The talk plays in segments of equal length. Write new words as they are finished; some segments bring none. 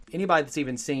anybody that's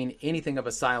even seen anything of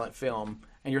a silent film,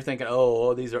 and you're thinking,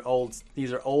 oh, these are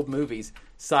old movies,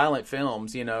 silent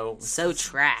films, so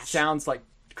trash. Sounds like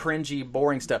cringy,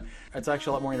 boring stuff. It's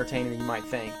actually a lot more entertaining than you might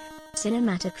think.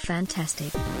 Cinematic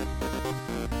Fantastic.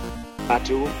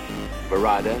 Batu,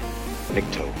 Barada,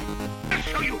 Nikto. I'll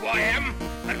show you who I am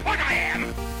and what I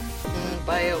am.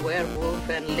 By a werewolf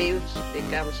and lives,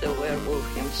 becomes a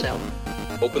werewolf himself.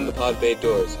 Open the pod bay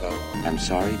doors, Hal. I'm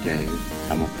sorry, Dave.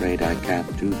 I'm afraid I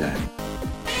can't do that.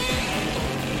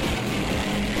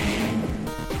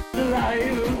 It's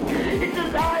alive! It's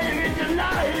alive! It's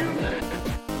alive!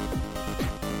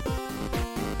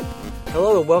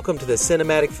 Hello and welcome to the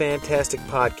Cinematic Fantastic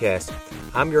Podcast.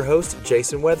 I'm your host,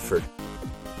 Jason Weatherford.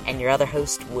 And your other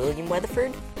host, William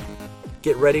Weatherford.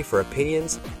 Get ready for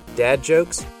opinions, dad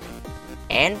jokes,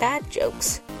 and bad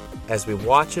jokes as we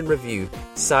watch and review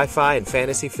sci-fi and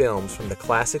fantasy films from the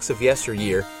classics of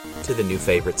yesteryear to the new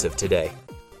favorites of today.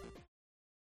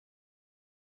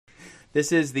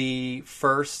 This is the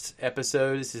first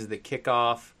episode. This is the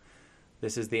kickoff.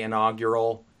 This is the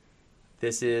inaugural.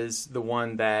 This is the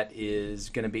one that is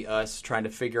going to be us trying to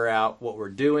figure out what we're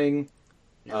doing.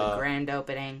 The grand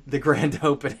opening. The grand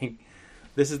opening.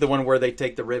 This is the one where they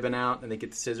take the ribbon out and they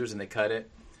get the scissors and they cut it.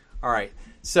 All right.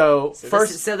 So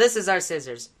first... This is our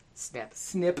scissors.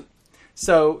 Snip.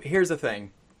 So here's the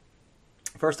thing.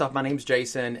 First off, my name's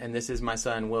Jason, and this is my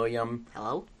son, William.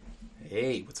 Hello.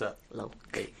 Hey, what's up? Hello.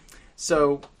 Hey.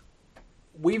 So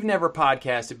we've never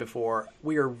podcasted before.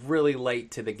 We are really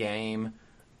late to the game.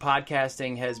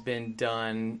 Podcasting has been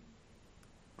done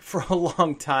for a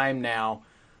long time now.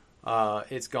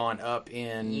 It's gone up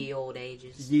in... Ye old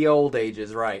ages. Ye old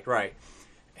ages, right.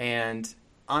 And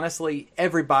honestly,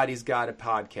 everybody's got a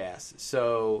podcast.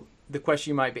 So the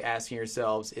question you might be asking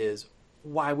yourselves is,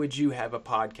 why would you have a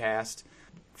podcast?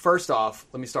 First off,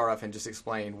 let me start off and just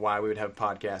explain why we would have a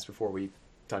podcast before we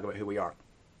talk about who we are.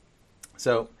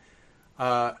 So,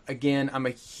 again, I'm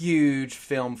a huge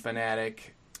film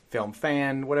fanatic, film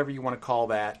fan, whatever you want to call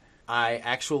that. I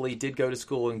actually did go to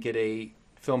school and get a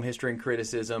film history and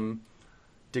criticism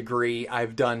degree.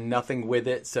 I've done nothing with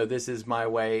it, so this is my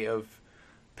way of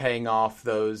paying off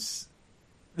those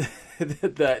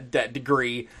that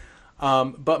degree.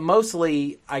 But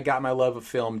mostly, I got my love of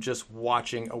film just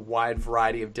watching a wide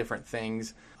variety of different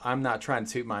things. I'm not trying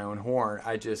to toot my own horn.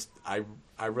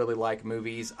 I really like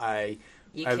movies.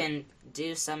 You can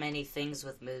do so many things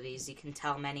with movies. You can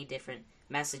tell many different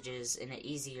messages in an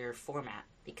easier format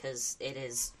because it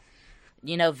is,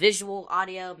 visual,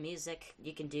 audio, music.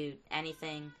 You can do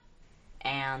anything,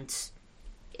 and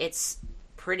it's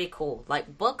pretty cool.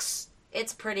 Like books,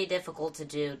 it's pretty difficult to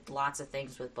do lots of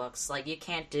things with books. Like you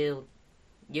can't do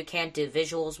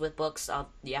visuals with books.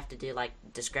 You have to do like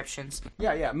descriptions.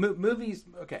 Yeah. Movies.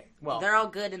 Okay. Well, they're all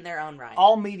good in their own right.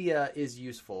 All media is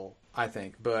useful, I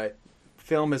think, but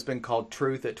film has been called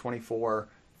truth at 24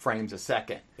 frames a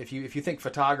second. If you think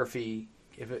photography,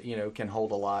 if it, can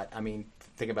hold a lot, I mean,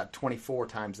 think about 24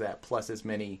 times that plus as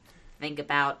many. Think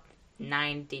about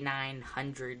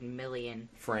 9,900 million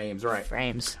frames, right?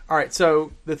 Frames. All right.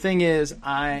 So the thing is,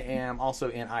 I am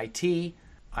also in IT.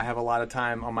 I have a lot of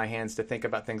time on my hands to think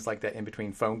about things like that in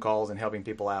between phone calls and helping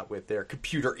people out with their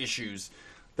computer issues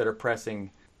that are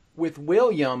pressing. With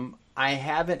William, I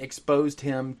haven't exposed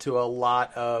him to a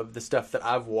lot of the stuff that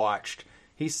I've watched.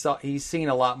 He's seen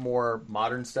a lot more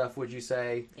modern stuff, would you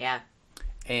say? Yeah.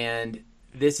 And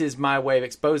this is my way of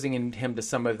exposing him to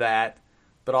some of that,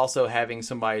 but also having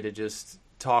somebody to just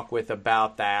talk with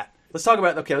about that. Let's talk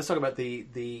about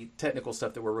the technical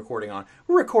stuff that we're recording on.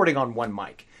 We're recording on one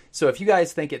mic. So if you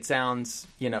guys think it sounds,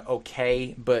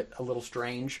 okay, but a little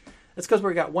strange, it's because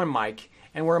we got one mic,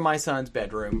 and we're in my son's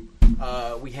bedroom.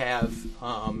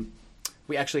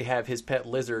 We actually have his pet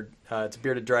lizard. It's a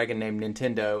bearded dragon named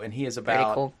Nintendo, and he is about...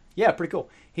 Pretty cool. Yeah, pretty cool.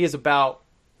 He is about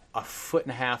a foot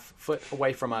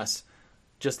away from us,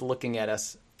 just looking at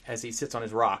us as he sits on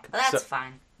his rock. Well, that's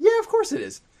fine. Yeah, of course it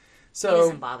is. So he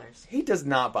doesn't bother us. He does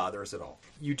not bother us at all.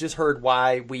 You just heard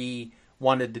why we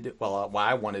wanted to do... why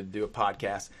I wanted to do a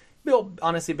podcast. Well,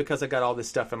 honestly, because I got all this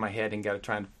stuff in my head and got to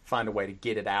try and find a way to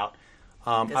get it out.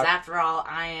 Because after all,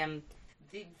 I am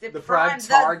the prime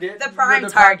target. The prime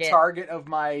target of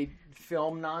my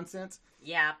film nonsense.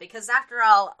 Yeah, because after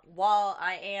all, while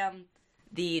I am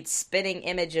the spitting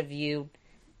image of you,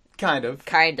 kind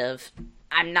of,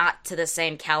 I'm not to the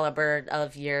same caliber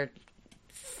of your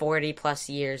 40 plus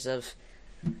years of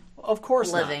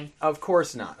living. Of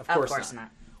course not.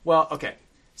 Well, okay.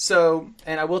 So,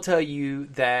 and I will tell you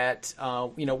that,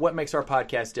 what makes our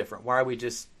podcast different? Why are we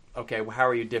just, how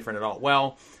are you different at all?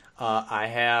 Well, I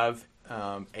have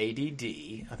ADD.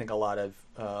 I think a lot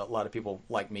of people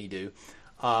like me do.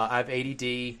 I have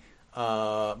ADD.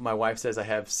 My wife says I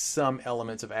have some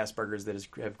elements of Asperger's that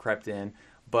have crept in,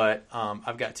 but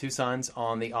I've got 2 sons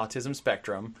on the autism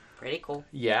spectrum. Pretty cool.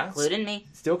 Yeah. Including me.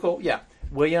 Still cool, yeah.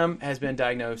 William has been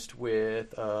diagnosed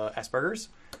with Asperger's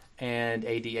and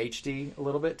ADHD a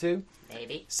little bit too.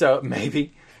 Maybe.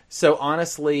 So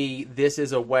honestly, this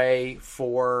is a way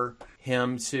for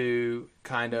him to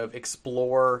kind of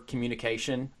explore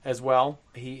communication as well.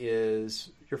 You're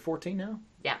 14 now?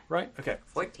 Yeah. Right? Okay.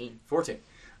 14.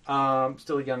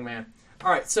 Still a young man.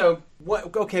 All right, so what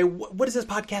is this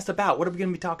podcast about? What are we going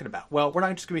to be talking about? Well, we're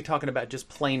not just going to be talking about just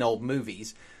plain old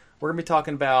movies. We're going to be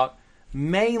talking about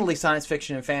mainly science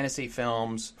fiction and fantasy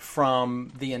films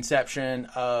from the inception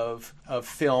of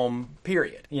film,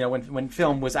 period. You know, when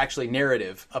film was actually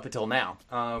narrative up until now.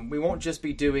 We won't just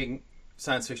be doing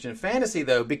science fiction and fantasy,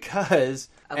 though, because...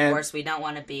 Of course, we don't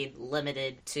want to be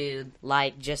limited to,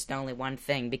 like, just only one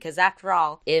thing. Because after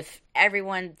all, if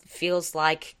everyone feels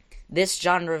like this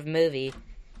genre of movie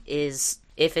is...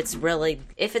 If it's really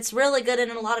good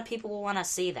and a lot of people will want to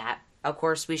see that, of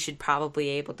course, we should probably be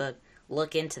able to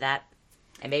look into that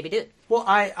and maybe do it. Well,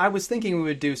 I was thinking we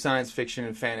would do science fiction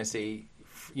and fantasy,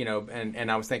 you know, and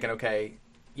I was thinking, okay,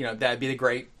 you know, that'd be the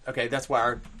great... Okay, that's why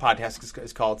our podcast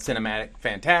is called Cinematic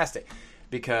Fantastic.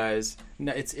 Because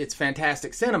it's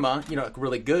fantastic cinema, you know, like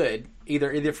really good,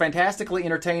 either fantastically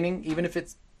entertaining, even if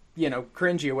it's, you know,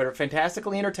 cringy or whatever,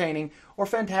 fantastically entertaining or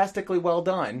fantastically well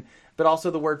done. But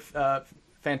also the word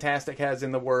fantastic has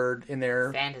in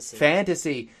there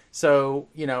fantasy. So,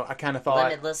 you know, I kind of thought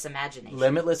limitless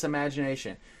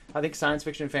imagination. I think science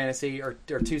fiction and fantasy are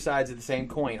 2 sides of the same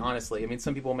coin. Honestly, I mean,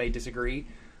 some people may disagree.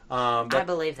 I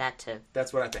believe that too.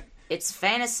 That's what I think. It's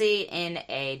fantasy in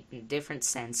a different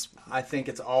sense. I think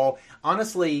it's all...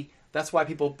 Honestly, that's why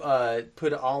people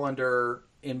put it all under...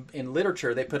 In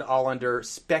literature, they put it all under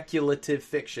speculative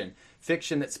fiction.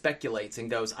 Fiction that speculates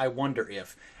and goes, I wonder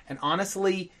if. And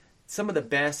honestly, some of the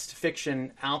best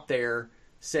fiction out there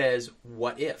says,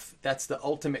 what if? That's the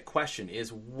ultimate question,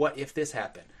 is what if this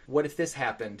happened? What if this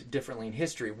happened differently in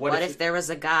history? What if there was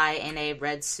a guy in a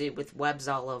red suit with webs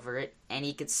all over it, and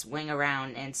he could swing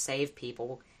around and save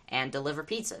people... and deliver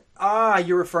pizza.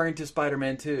 You're referring to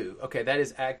Spider-Man 2. Okay, that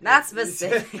is... Not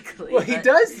specifically. Well, he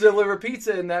does deliver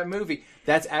pizza in that movie.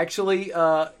 That's actually,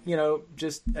 you know,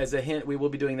 just as a hint, we will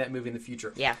be doing that movie in the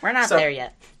future. Yeah, we're not there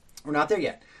yet. We're not there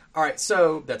yet. All right,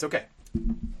 so that's okay.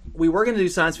 We were going to do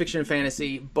science fiction and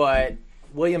fantasy, but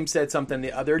William said something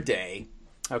the other day,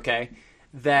 okay,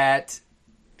 that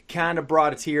kind of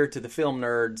brought a tear to the film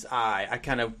nerd's eye.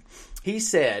 He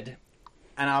said,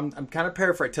 and I'm kind of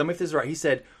paraphrasing, tell me if this is right, he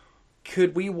said...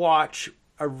 Could we watch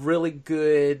a really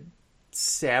good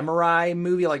samurai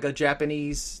movie, like a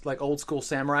Japanese, like old school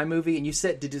samurai movie? And you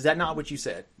said, is that not what you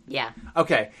said? Yeah.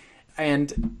 Okay.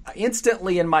 And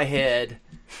instantly in my head,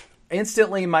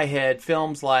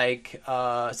 films like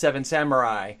Seven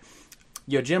Samurai,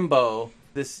 Yojimbo.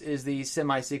 This is the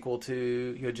semi-sequel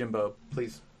to Yojimbo.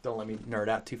 Please don't let me nerd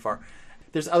out too far.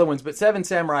 There's other ones, but Seven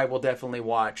Samurai we'll definitely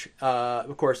watch.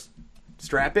 Of course,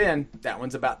 strap in. That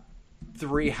one's about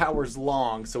 3 hours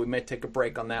long, so we may take a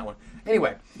break on that one.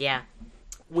 Anyway, yeah,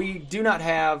 we do not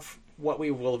have what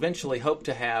we will eventually hope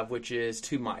to have, which is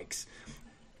 2 mics.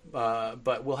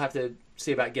 But we'll have to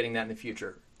see about getting that in the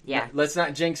future. Yeah. Let's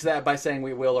not jinx that by saying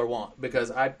we will or won't,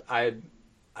 because I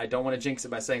don't want to jinx it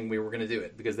by saying we were going to do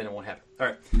it, because then it won't happen. All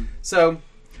right. So,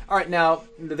 all right, now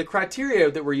the criteria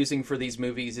that we're using for these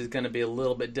movies is going to be a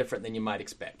little bit different than you might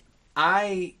expect.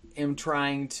 I am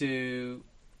trying to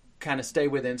kind of stay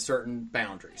within certain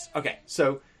boundaries. Okay,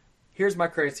 so here's my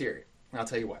criteria. I'll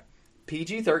tell you what.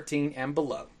 PG-13 and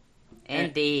below.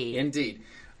 Indeed.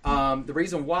 The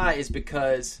reason why is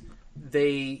because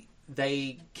they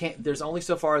can't. There's only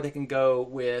so far they can go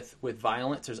with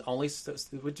violence. There's only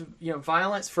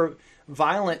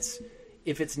violence.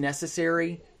 If it's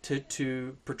necessary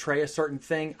to portray a certain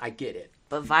thing, I get it.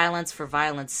 But violence for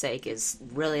violence sake is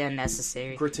really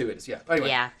unnecessary. Gratuitous, yeah. Anyway,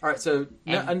 yeah. All right, so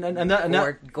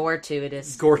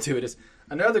gratuitous. Gratuitous.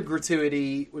 Another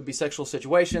gratuity would be sexual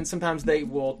situations. Sometimes they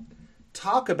will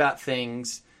talk about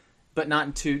things, but not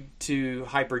in too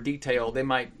hyper detail. They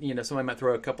might, somebody might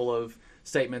throw a couple of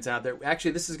statements out there.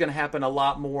 Actually, this is going to happen a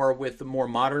lot more with the more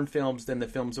modern films than the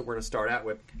films that we're going to start out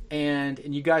with. And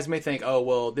you guys may think, oh,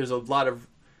 well, there's a lot of,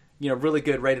 really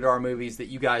good rated R movies that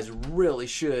you guys really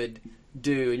should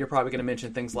do. And you're probably going to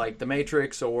mention things like The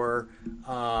Matrix or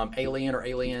Alien or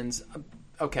Aliens.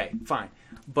 Okay, fine.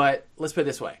 But let's put it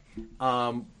this way.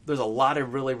 There's a lot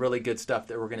of really, really good stuff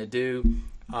that we're going to do.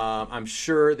 I'm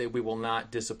sure that we will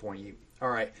not disappoint you. All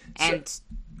right. And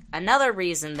Another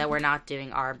reason that we're not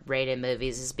doing R-rated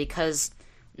movies is because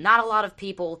not a lot of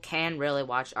people can really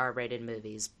watch R-rated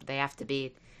movies. They have to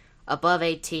be above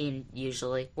 18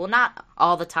 usually. Well, not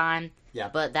all the time. Yeah.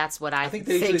 But that's what I think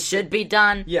usually should be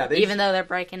done. Yeah, even though they're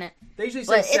breaking it. They usually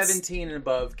say 17 and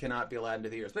above cannot be allowed into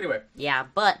theaters. But anyway. Yeah,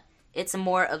 but it's a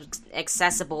more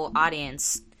accessible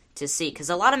audience to see. Because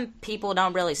a lot of people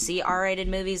don't really see R-rated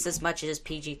movies as much as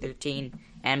PG-13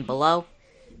 and below.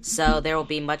 So there will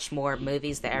be much more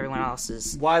movies that everyone else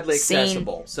is widely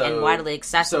accessible. And widely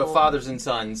accessible. So fathers and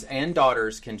sons and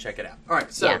daughters can check it out. All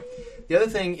right, so the other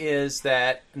thing is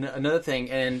that, another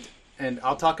thing, and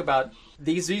I'll talk about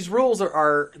these rules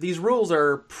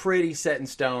are pretty set in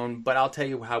stone, but I'll tell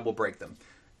you how we'll break them.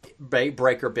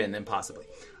 Break or bend them, possibly.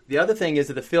 The other thing is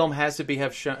that the film has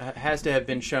to have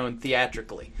been shown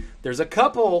theatrically. There's a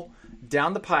couple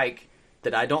down the pike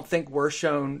that I don't think were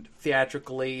shown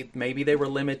theatrically. Maybe they were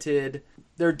limited.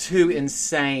 They're too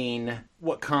insane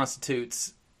what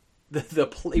constitutes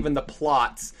even the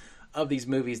plots of these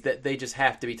movies that they just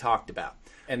have to be talked about.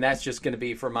 And that's just going to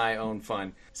be for my own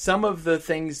fun. Some of the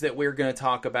things that we're going to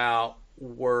talk about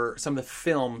were some of the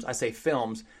films. I say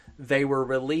films. They were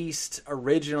released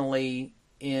originally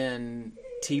in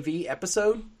TV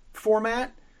episode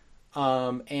format,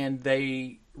 and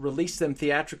they released them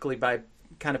theatrically by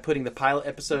kind of putting the pilot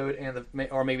episode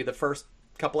or maybe the first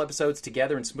couple episodes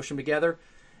together and smush them together.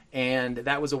 And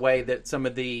that was a way that some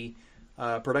of the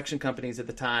production companies at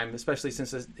the time, especially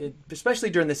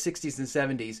during the 60s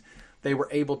and 70s, they were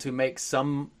able to make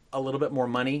a little bit more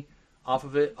money off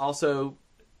of it. Also,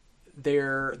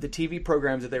 the TV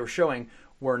programs that they were showing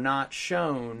were not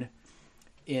shown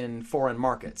in foreign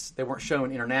markets. They weren't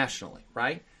shown internationally,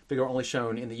 right? They were only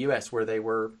shown in the U.S., where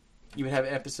you would have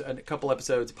a couple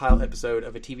episodes, a pilot episode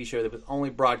of a TV show that was only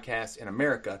broadcast in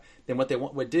America. Then what they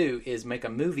would do is make a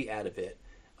movie out of it,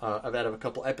 out of a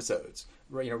couple episodes.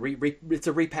 It's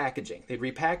a repackaging. They'd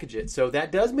repackage it. So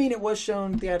that does mean it was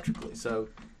shown theatrically. So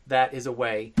that is a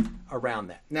way around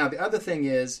that. Now, the other thing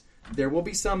is there will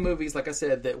be some movies, like I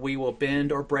said, that we will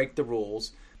bend or break the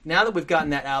rules. Now that we've gotten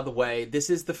that out of the way, this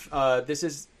is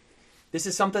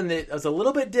something that is a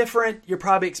little bit different. You're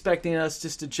probably expecting us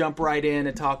just to jump right in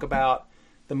and talk about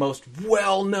the most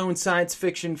well-known science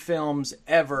fiction films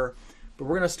ever. But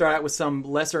we're going to start out with some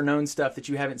lesser-known stuff that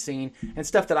you haven't seen, and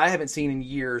stuff that I haven't seen in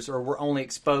years, or we're only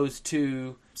exposed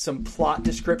to some plot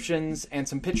descriptions and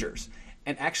some pictures.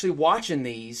 And actually watching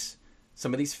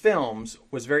some of these films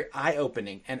was very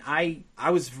eye-opening, and I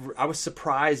was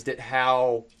surprised at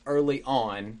how early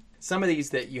on some of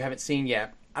these that you haven't seen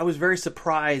yet. I was very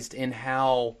surprised in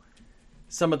how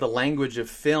some of the language of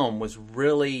film was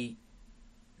really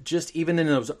just, even in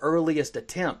those earliest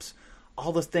attempts,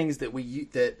 all the things that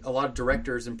that a lot of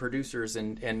directors and producers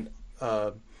and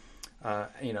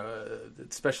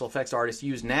special effects artists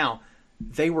use now,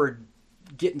 they were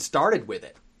getting started with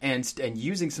it. And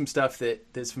using some stuff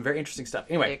that's some very interesting stuff.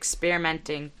 Anyway,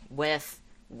 experimenting with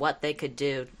what they could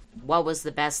do, what was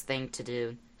the best thing to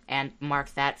do, and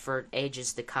mark that for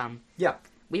ages to come. Yeah,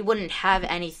 we wouldn't have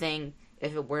anything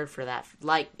if it weren't for that.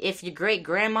 Like, if your great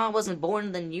grandma wasn't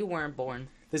born, then you weren't born.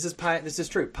 This is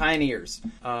true. Pioneers.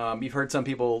 You've heard some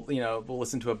people, will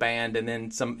listen to a band, and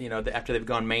then some, after they've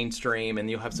gone mainstream,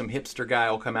 and you'll have some hipster guy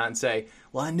will come out and say,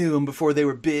 "Well, I knew them before they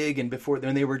were big, and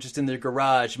when they were just in their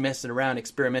garage messing around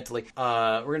experimentally."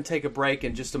 We're going to take a break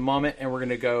in just a moment, and we're going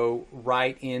to go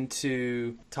right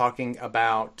into talking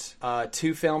about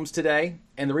 2 films today.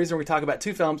 And the reason we talk about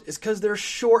 2 films is because they're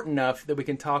short enough that we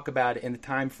can talk about it in the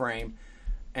time frame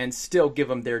and still give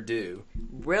them their due.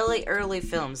 Really early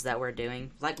films that we're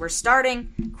doing. Like, we're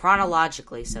starting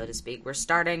chronologically, so to speak. We're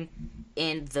starting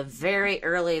in the very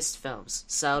earliest films.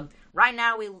 So, right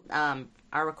now we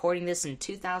are recording this in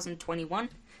 2021.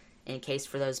 In case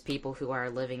for those people who are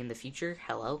living in the future,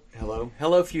 hello. Hello.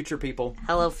 Hello, future people.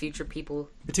 Hello, future people.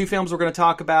 The 2 films we're going to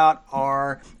talk about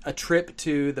are A Trip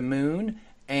to the Moon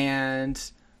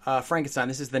and Frankenstein.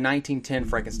 This is the 1910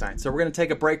 Frankenstein. So we're going to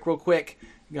take a break real quick.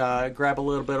 Grab a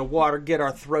little bit of water, get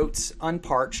our throats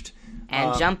unparched,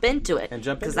 and jump into it.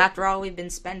 Because after all, we've been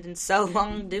spending so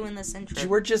long doing this intro.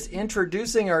 We're just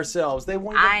introducing ourselves.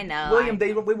 William,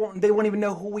 they won't even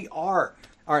know who we are.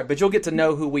 All right, but you'll get to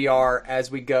know who we are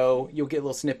as we go. You'll get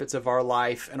little snippets of our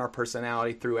life and our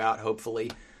personality throughout,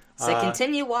 hopefully. So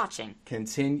continue watching.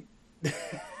 Continue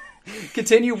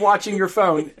watching your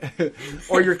phone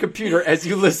or your computer as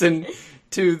you listen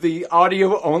to the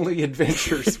audio-only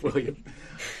adventures, William.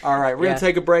 All right, we're going to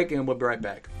take a break, and we'll be right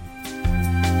back.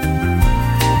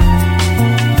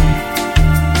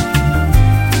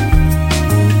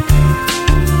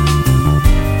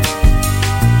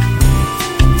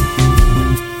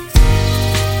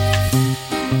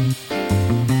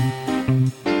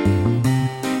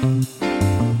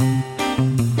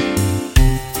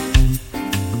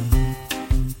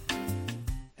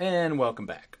 welcome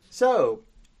back. So,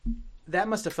 that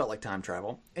must have felt like time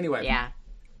travel. Anyway. Yeah.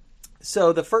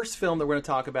 So, the first film that we're going to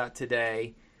talk about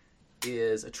today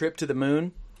is A Trip to the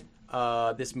Moon.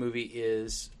 This movie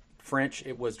is French.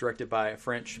 It was directed by a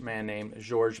French man named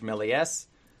Georges Méliès.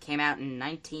 Came out in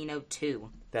 1902.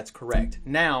 That's correct.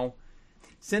 Now,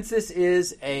 since this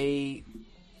is a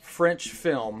French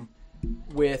film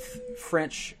with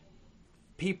French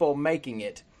people making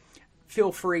it,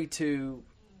 feel free to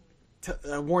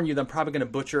warn you that I'm probably going to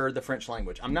butcher the French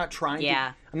language. I'm not trying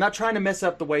to mess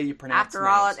up the way you pronounce After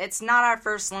all, names. it's not our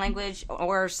first language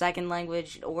or our second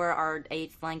language or our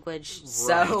eighth language. Right.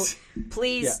 So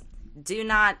please do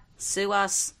not sue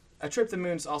us. A Trip to the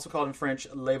Moon is also called in French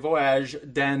Le Voyage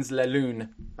dans la Lune.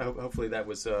 Hopefully that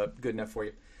was good enough for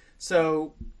you.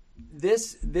 So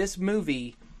this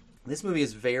movie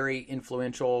is very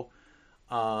influential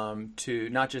to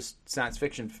not just science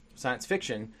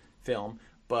fiction film,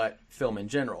 but film in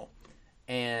general.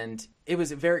 And it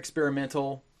was very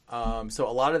experimental. So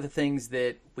a lot of the things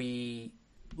that we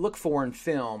look for in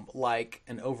film, like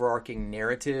an overarching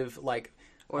narrative, like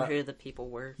who the people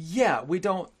were. Yeah, we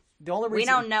don't. The only reason we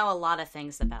don't know a lot of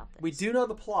things about this. We do know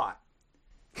the plot,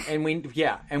 and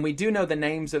we do know the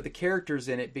names of the characters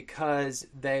in it because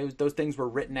those things were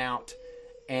written out,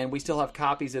 and we still have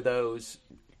copies of those.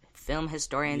 Film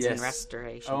historians and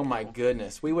restoration. Oh my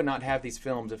goodness, we would not have these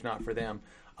films if not for them,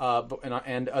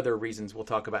 and other reasons we'll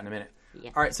talk about in a minute.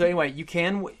 Yeah. All right, so anyway, you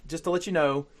can, just to let you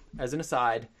know, as an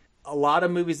aside, a lot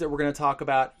of movies that we're going to talk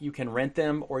about, you can rent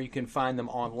them or you can find them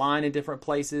online in different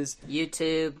places.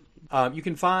 YouTube. You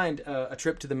can find A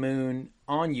Trip to the Moon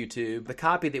on YouTube. The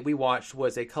copy that we watched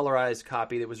was a colorized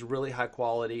copy that was really high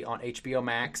quality on HBO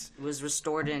Max. It was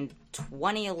restored in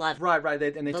 2011. Right. They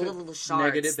the took little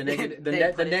shards. the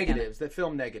negatives, the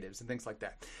film negatives, and things like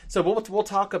that. So we'll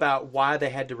talk about why they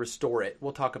had to restore it.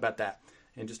 We'll talk about that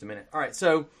in just a minute. All right.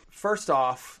 So first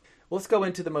off, let's go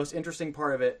into the most interesting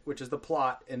part of it, which is the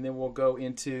plot, and then we'll go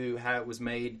into how it was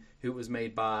made, who it was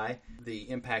made by, the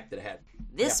impact that it had.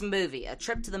 This movie, A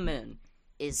Trip to the Moon,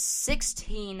 is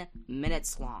 16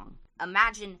 minutes long.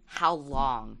 Imagine how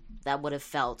long that would have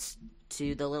felt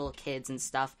to the little kids and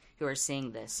stuff who are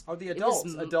seeing this. Oh, the adults.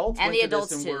 And the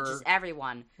adults too. Just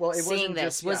everyone seeing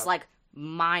this was like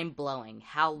mind-blowing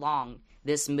how long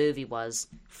this movie was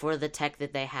for the tech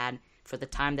that they had, for the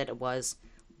time that it was,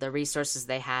 the resources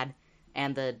they had,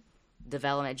 and the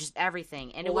development, just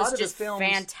everything. And it was just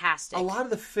fantastic. A lot of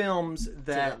the films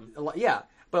that...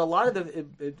 But a lot of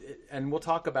the... and we'll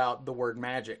talk about the word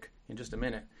magic in just a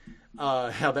minute.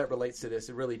 How that relates to this.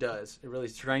 It really does. It really,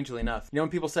 strangely enough. You know when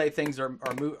people say things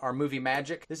are movie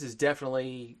magic? This is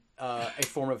definitely a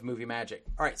form of movie magic.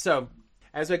 All right, so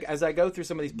as I go through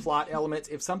some of these plot elements,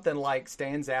 if something like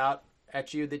stands out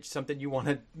at you, that's something you want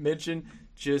to mention,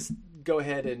 just go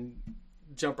ahead and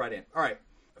jump right in. All right.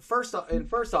 First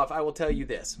off, I will tell you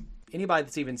this. Anybody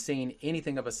that's even seen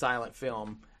anything of a silent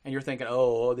film, and you're thinking,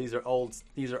 oh, these are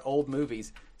old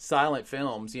movies, silent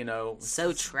films,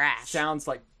 so trash. Sounds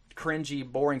like cringy,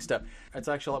 boring stuff. It's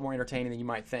actually a lot more entertaining than you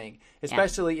might think,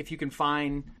 especially if you can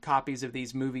find copies of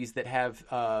these movies that have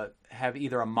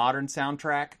either a modern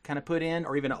soundtrack kind of put in,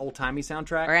 or even an old-timey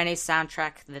soundtrack, or any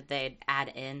soundtrack that they'd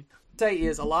add in. Say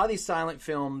is a lot of these silent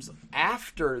films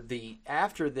after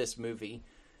this movie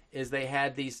is they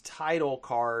had these title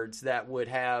cards that would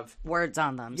have words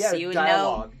on them. Yeah, so you would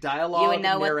dialogue, you would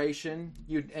know narration.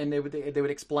 And they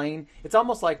would explain. It's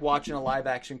almost like watching a live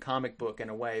action comic book in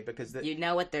a way, because you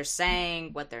know what they're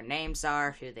saying, what their names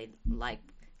are, who they like,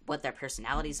 what their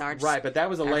personalities are. Right, but that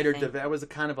was a later. That was a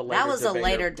kind of a later. That was a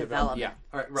later development. Yeah,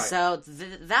 all right, right. So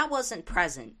that wasn't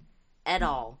present at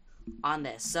all on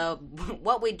this. So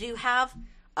what we do have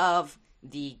of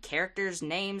the characters'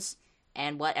 names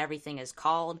and what everything is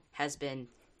called has been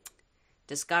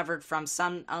discovered from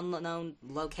some unknown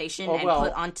location and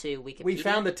put onto Wikipedia. We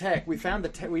found the tech.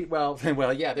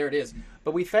 Well, yeah, there it is.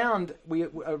 But we found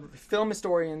film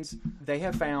historians. They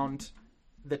have found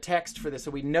the text for this,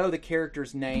 so we know the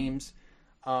characters' names.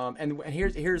 And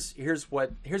here's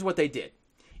what they did.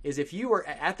 Is if you were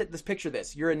at this, picture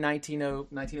this, you're in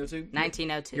 1902?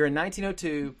 1902. You're in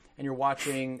 1902, and you're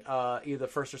watching either the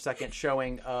first or second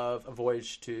showing of A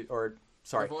Voyage des la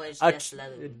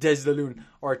Lune,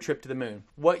 or A Trip to the Moon.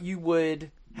 What you would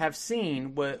have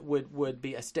seen would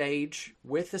be a stage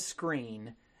with a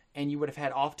screen, and you would have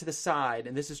had off to the side,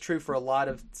 and this is true for a lot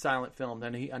of silent films. I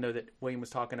know that William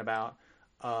was talking about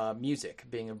music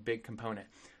being a big component.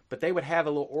 but they would have a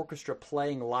little orchestra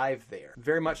playing live there,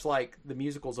 very much like the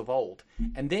musicals of old.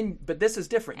 And then, but this is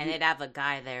different. And they'd have a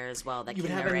guy there as well that you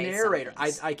can would have a narrate narrator. some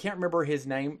things. I can't remember his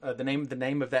name, the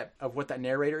name of what that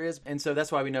narrator is, and so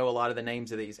that's why we know a lot of the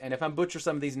names of these. And if I butcher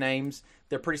some of these names,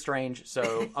 they're pretty strange,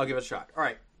 so I'll give it a shot. All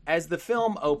right, as the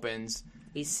film opens,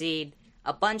 we see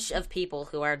a bunch of people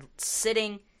who are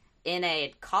sitting in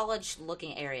a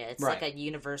college-looking area. It's Right. like a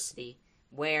university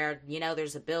where,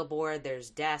 there's a billboard, there's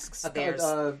desks, talking there's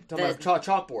about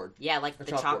chalkboard. yeah, like the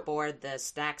chalkboard. chalkboard, the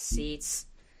stacked seats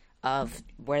of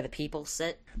where the people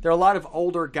sit. There are a lot of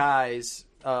older guys,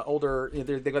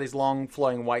 they've got these long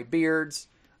flowing white beards.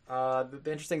 The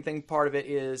interesting thing part of it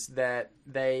is that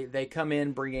they come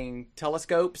in bringing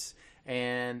telescopes,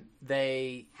 and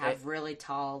they Have really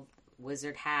tall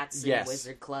wizard hats and Yes.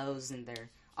 wizard clothes, and they're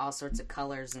all sorts of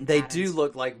colors and they patterns. do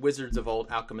look like wizards of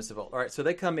old, alchemists of old. All right, so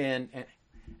they come in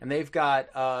and they've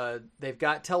got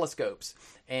telescopes,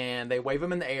 and they wave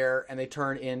them in the air, and they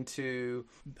turn into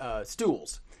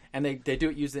stools, and they do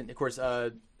it using, of course,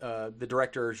 the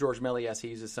director Georges Méliès. He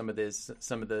uses some of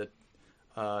the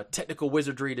technical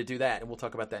wizardry to do that, and we'll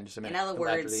talk about that in just a minute. In other after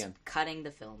words, the end. cutting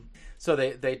the film. So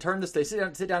they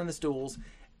sit down in the stools,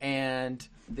 and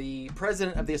the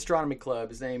president of the astronomy club,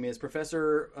 his name is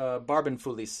Professor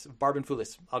Barbenfoulis.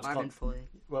 I'll just call him,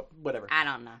 well, whatever. I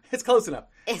don't know. It's close enough.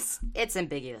 It's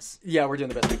ambiguous. Yeah, we're doing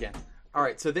the best we can. All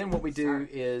right. So then what we do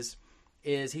is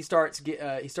he starts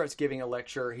giving a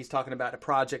lecture. He's talking about a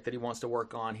project that he wants to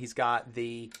work on. He's got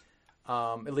the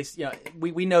at least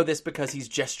we know this because he's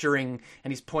gesturing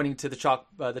and he's pointing to the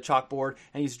chalkboard,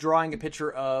 and he's drawing a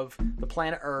picture of the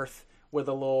planet Earth with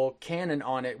a little cannon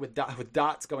on it with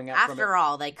dots going out from it. After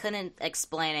all, they couldn't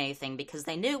explain anything because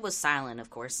they knew it was silent, of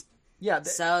course. Yeah,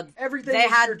 So everything they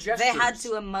is had your gestures. they had to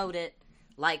emote it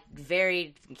like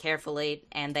very carefully,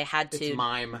 and they had to It's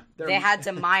mime. They had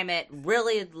to mime it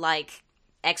really like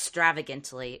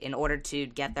extravagantly in order to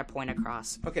get their point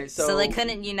across. Okay, so they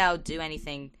couldn't, do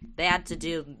anything. They had to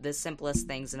do the simplest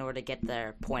things in order to get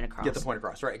their point across. Get the point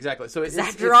across, right? Exactly. So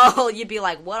After all, you'd be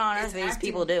like, "What on earth are these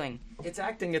people doing?" It's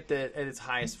acting at its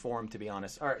highest form, to be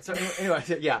honest. All right. So anyway,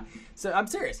 yeah. So I'm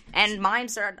serious. And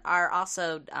mimes are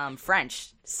also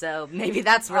French, so maybe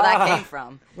that's where that came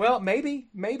from. Well, maybe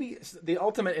the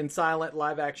ultimate in silent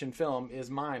live action film is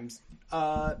mimes.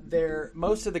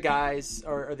 Most of the guys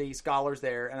are the scholars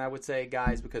there, and I would say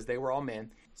guys because they were all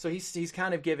men. So he's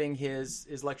kind of giving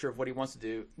his lecture of what he wants to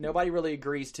do. Nobody really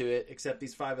agrees to it except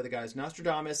these five other guys: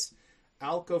 Nostradamus,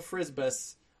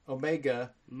 Alcofrisbus,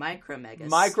 Omega,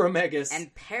 Micromegas,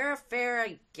 and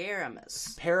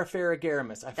Paraferagaramus.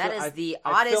 Paraferagaramus. That is the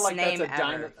oddest name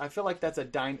ever. I feel like that's a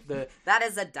That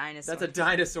is a dinosaur. That's a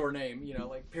dinosaur name,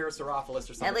 like Parasaurolophus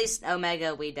or something. At least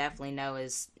Omega, we definitely know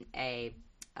is a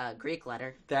Greek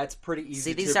letter. That's pretty easy.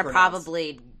 See, these to are pronounce.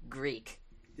 probably Greek.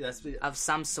 That's of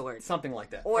some sort. Something like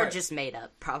that. Or right. just made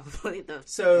up, probably the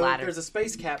so latter. There's a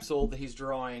space capsule that he's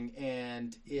drawing,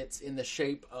 and it's in the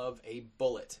shape of a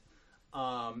bullet.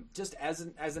 Just as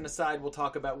an aside, we'll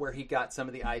talk about where he got some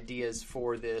of the ideas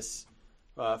for this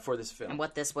film. And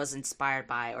what this was inspired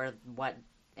by, or what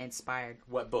inspired.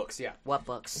 What books, yeah. What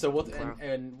books. So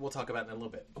and we'll talk about that in a little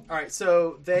bit. All right,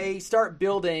 so they start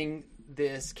building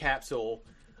this capsule.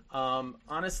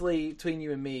 Honestly, between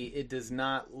you and me, it does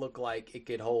not look like it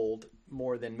could hold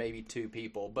more than maybe two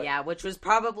people. But yeah, which was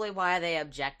probably why they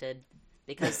objected.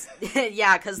 Because,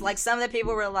 because like some of the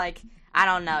people were like, I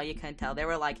don't know, you couldn't tell. They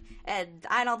were like,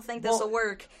 I don't think this will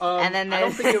work. And then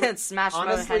they smashed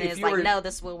my head and was like, no,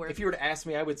 this will work. If you were to ask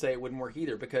me, I would say it wouldn't work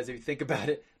either. Because if you think about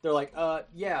it, they're like,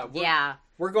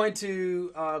 we're going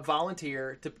to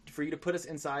volunteer for you to put us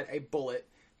inside a bullet,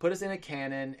 put us in a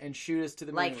cannon, and shoot us to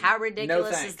the moon. Like, how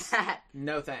ridiculous is that?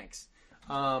 No thanks.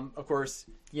 Of course,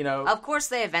 Of course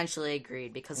they eventually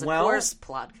agreed, because of course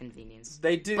plot convenience.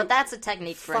 They do. But that's a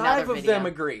technique for another video. 5 of them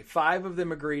agree. 5 of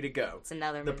them agree to go. It's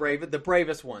another the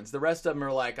bravest ones. The rest of them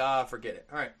are like, forget it.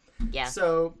 All right. Yeah.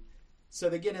 So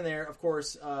they get in there. Of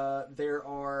course, there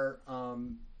are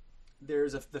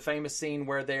there's the famous scene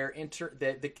where they're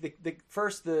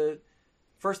first the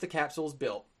capsule's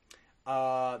built.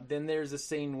 Then there's a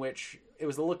scene which it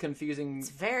was a little confusing. It's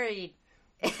very.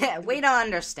 We don't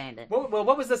understand it. Well,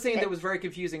 what was the scene that was very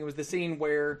confusing? It was the scene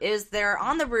where they're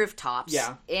on the rooftops.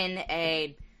 Yeah.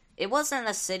 It wasn't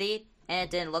a city, and it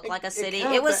didn't look like a city.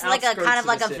 It It was like a kind of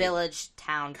like a city. village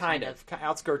town, kind of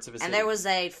outskirts of a city. And there was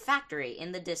a factory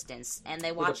in the distance, and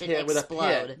they watch it with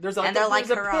explode. a pit. And they're like,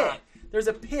 hurrah! There's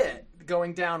a pit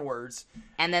going downwards,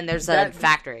 and then there's a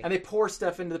factory, and they pour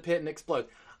stuff into the pit and explode.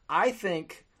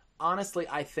 Honestly,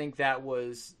 I think that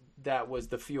was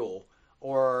the fuel.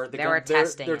 or They were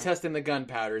testing they're it. testing the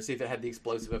gunpowder to see if it had the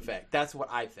explosive effect. That's what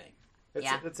I think.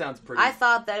 That sounds pretty. I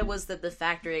thought that it was that the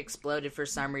factory exploded for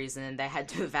some reason and they had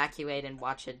to evacuate and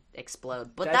watch it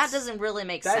explode. But that doesn't really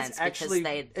make sense because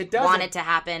they want it to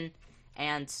happen,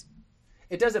 and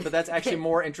it doesn't. But that's actually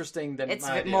more interesting than it's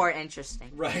my idea. more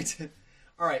interesting. Right.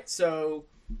 All right. So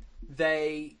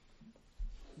they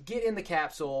get in the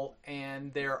capsule,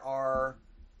 and there are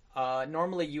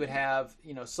normally you would have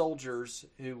soldiers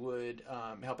who would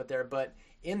help it there, but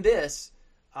in this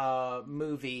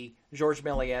movie, Georges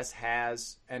Méliès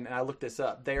has, and I looked this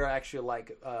up. They are actually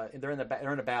like they're in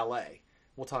a ballet.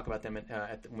 We'll talk about them when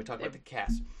we talk about the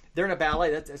cast. They're in a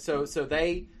ballet. So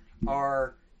they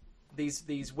are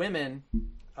these women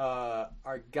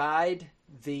guide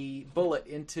the bullet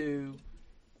into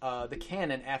the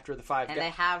cannon after the five. And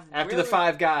they have the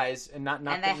five guys, and not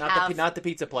the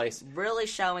pizza place. Really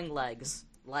showing legs,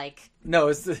 like no,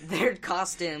 it's their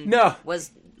costume. No.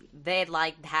 Was. They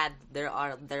had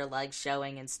their legs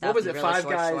showing and stuff. What was it? Really Five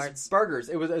short Guys shorts. Burgers.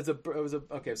 It was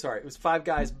okay. Sorry, it was Five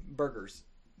Guys Burgers,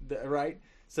 right?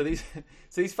 So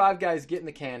these five guys get in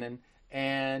the cannon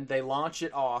and they launch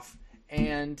it off,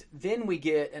 and then we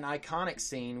get an iconic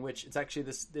scene, which it's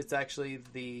actually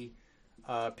the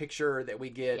picture that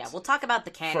we get. Yeah, we'll talk about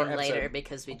the cannon later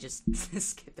because we just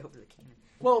skipped over the cannon.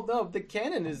 Well, no, the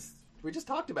cannon is. We just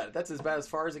talked about it. That's about as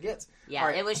far as it gets.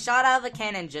 Yeah, It was shot out of the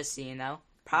cannon, just so you know.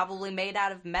 Probably made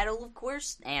out of metal, of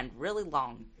course, and really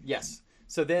long. Yes.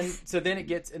 So then it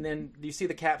gets, and then you see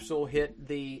the capsule hit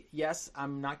the. Yes,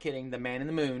 I'm not kidding. The man in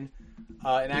the moon.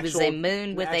 It was a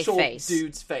moon with a face.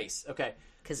 Dude's face. Okay.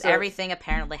 Because everything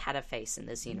apparently had a face in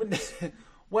this universe.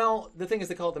 Well, the thing is,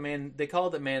 they call it the man in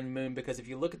the moon because if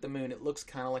you look at the moon, it looks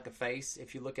kind of like a face.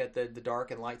 If you look at the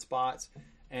dark and light spots,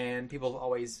 and people have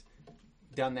always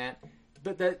done that.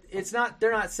 But it's not.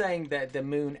 They're not saying that the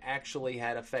moon actually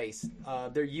had a face.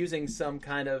 They're using some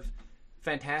kind of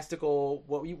fantastical.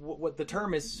 What the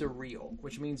term is surreal,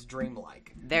 which means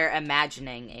dreamlike. They're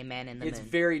imagining a man in the moon. It's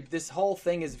very. This whole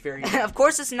thing is very. Of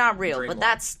course, it's not real, dreamlike.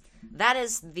 but that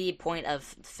is the point of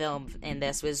film in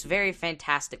this. It was very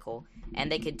fantastical,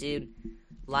 and they could do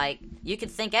you could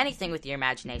think anything with your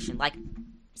imagination. Like,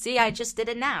 see, I just did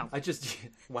it now.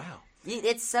 Wow.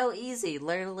 It's so easy,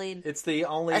 literally. It's the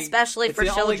only, especially for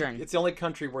children. It's the only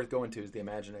country worth going to is the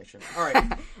imagination. All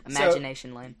right,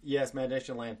 Imagination Land. Yes,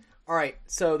 Imagination Land. All right,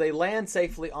 so they land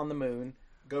safely on the moon.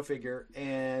 Go figure.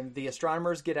 And the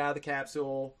astronomers get out of the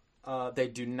capsule. They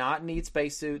do not need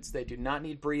spacesuits. They do not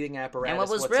need breathing apparatus. And what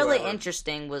was whatsoever. really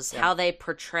interesting was how they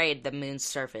portrayed the moon's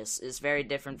surface is very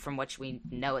different from what we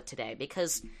know it today,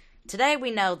 because. Today we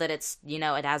know that it's,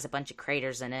 it has a bunch of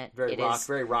craters in it.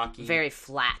 Very rocky. Very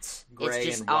flat. Gray it's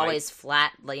just and white. always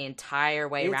flat the entire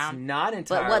way around. It's not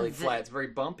entirely flat. It's very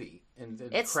bumpy and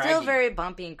it's craggy. still very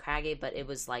bumpy and craggy, but it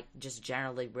was just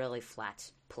generally really flat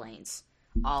plains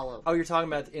all over. Oh, you're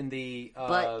talking about in the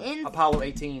Apollo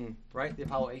 18, right? The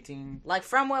Apollo 18. Like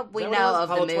from what we know of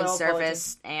the moon's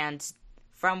surface and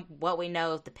from what we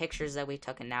know of the pictures that we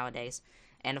took in nowadays,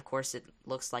 and of course it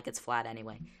looks like it's flat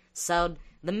anyway. So,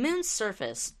 the moon's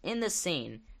surface, in this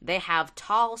scene, they have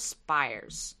tall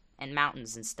spires and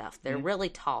mountains and stuff. They're really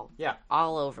tall. Yeah.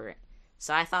 All over it.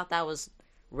 So I thought that was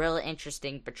really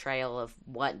interesting portrayal of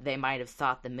what they might have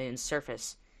thought the moon's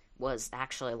surface was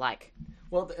actually like.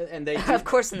 Well, and they do, of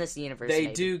course in this universe they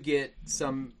do get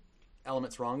some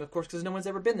elements wrong, of course, because no one's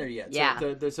ever been there yet. Yeah.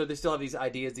 So they still have these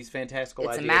ideas, these fantastical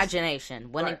ideas. It's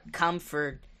imagination. Wouldn't come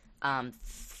for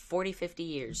 40, 50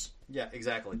 years. Yeah,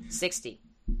 exactly. 60.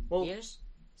 Well, years?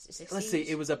 60 let's see. years?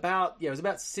 It was about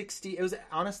 60. It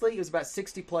was about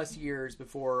 60 plus years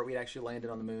before we actually landed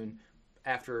on the moon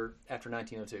after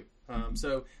 1902.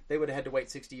 So they would have had to wait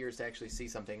 60 years to actually see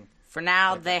something. For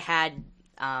now, like they had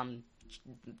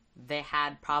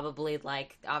probably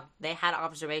they had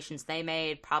observations they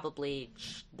made. Probably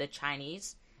the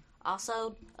Chinese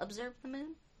also observed the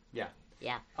moon. Yeah.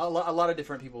 Yeah. A lot of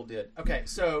different people did. Okay,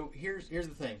 so here's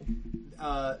the thing.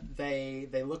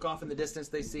 They look off in the distance.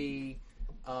 They see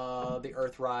the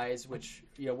Earth rise, which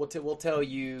we'll tell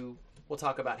you. We'll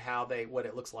talk about what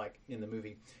it looks like in the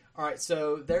movie. All right,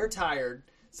 so they're tired,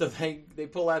 so they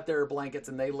pull out their blankets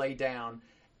and they lay down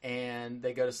and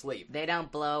they go to sleep. They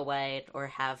don't blow away or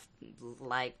have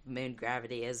moon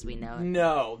gravity as we know it.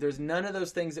 No, there's none of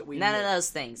those things that we. None of those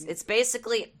things. It's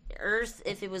basically Earth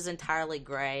if it was entirely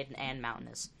gray and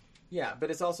mountainous. Yeah,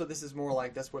 but it's also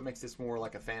that's what makes this more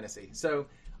like a fantasy. So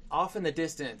off in the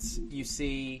distance, you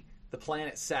see the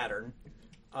planet Saturn,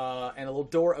 and a little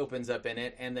door opens up in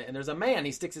it, and there's a man.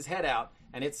 He sticks his head out,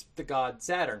 and it's the god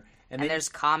Saturn. And there's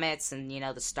comets, and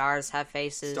the stars have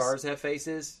faces. Stars have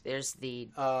faces. There's the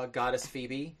goddess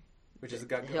Phoebe. which is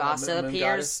a who also moon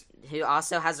appears, goddess. who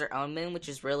also has her own moon, which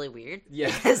is really weird. Yeah.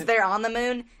 Because they're on the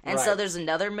moon, and so Right. there's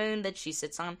another moon that she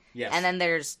sits on. Yes. And then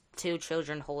there's two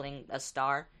children holding a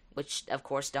star, which of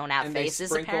course don't have And faces.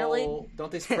 they sprinkle, Apparently,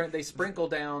 don't they sprinkle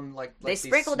down like they these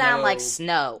sprinkle down like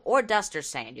snow- snow or dust or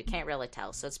sand. You can't really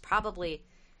tell. So it's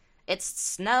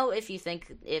snow if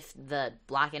the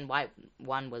black and white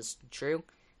one was true.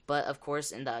 But of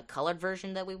course, in the colored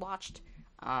version that we watched,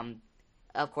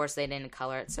 of course they didn't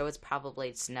color it, so it's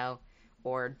probably snow,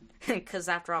 or because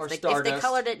after all, Or if they stardust.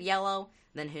 colored it yellow,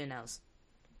 then who knows?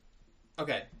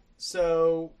 Okay,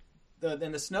 so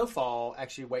then the snowfall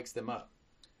actually wakes them up,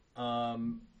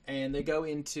 and they go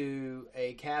into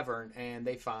a cavern and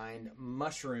they find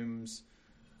mushrooms,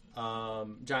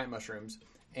 giant mushrooms,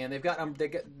 and they've got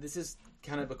this is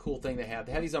kind of a cool thing they have.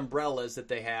 They have these umbrellas that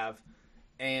they have,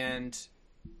 and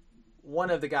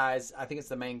one of the guys, I think it's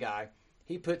the main guy,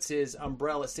 he puts sticks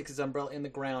his umbrella in the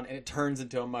ground, and it turns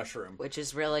into a mushroom. Which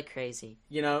is really crazy.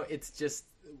 You know, it's just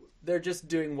they're just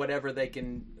doing whatever they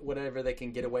can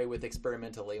get away with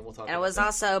experimentally, and we'll talk. And it was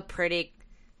also pretty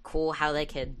cool how they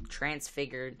could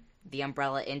transfigure the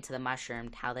umbrella into the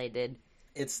mushroom. How they did.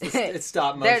 It's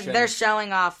stop motion. They're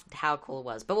showing off how cool it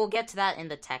was, but we'll get to that in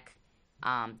the tech.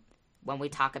 When we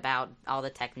talk about all the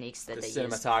techniques that the they use.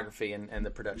 cinematography and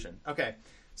the production. Okay,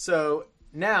 so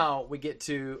now we get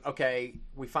to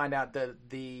we find out that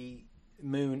the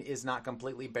moon is not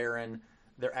completely barren.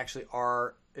 There actually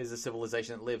is a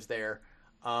civilization that lives there.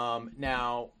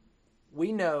 Now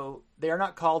we know they are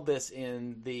not called this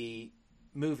in the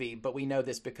movie, but we know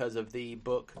this because of the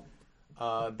book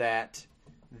that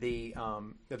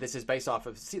this is based off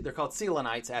of. They're called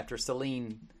Selenites after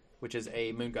Selene, which is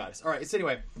a moon goddess. All right, so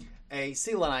anyway, a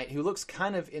Selenite who looks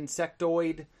kind of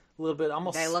insectoid, a little bit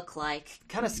almost. They look like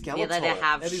kind of skeletal. Yeah, they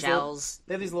have these shells.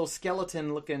 They have these little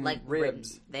skeleton-looking like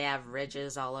ribs. They have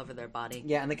ridges all over their body.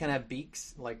 Yeah, and they kind of have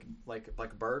beaks, like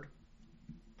a bird.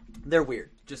 They're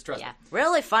weird. Just trust me.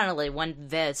 Really funnily, when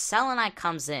the Selenite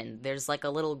comes in, there's like a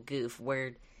little goof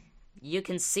where you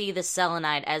can see the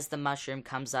Selenite as the mushroom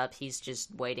comes up. He's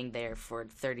just waiting there for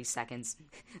 30 seconds.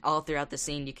 All throughout the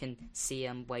scene, you can see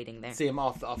him waiting there. See him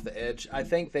off the edge. I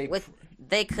think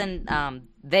they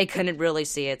couldn't really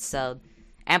see it. So,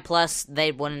 and plus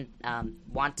they wouldn't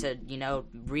want to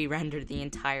re-render the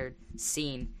entire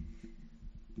scene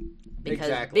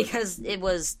because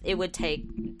it would take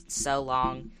so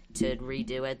long to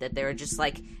redo it that they were just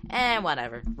like,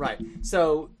 whatever. Right.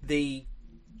 So the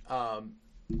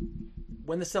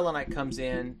when the Selenite comes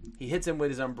in, he hits him with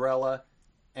his umbrella,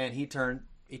 and he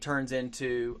turns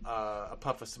into a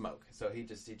puff of smoke. So he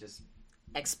just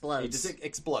explodes. He just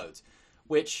explodes,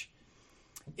 which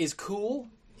is cool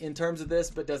in terms of this,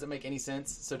 but doesn't make any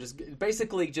sense. So just if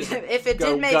it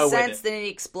did make sense, then it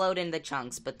explode into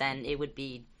chunks. But then it would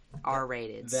be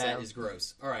R-rated. That is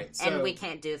gross. All right, so, and we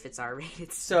can't do if it's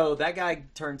R-rated. So that guy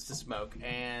turns to smoke,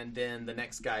 and then the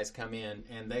next guys come in,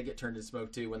 and they get turned to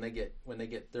smoke too. When they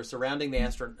get, they're surrounding the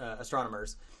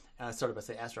astronomers. Sorry, I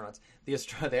say astronauts.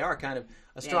 They are kind of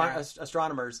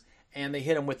astronomers, and they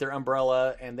hit them with their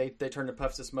umbrella, and they turn to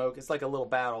puffs of smoke. It's like a little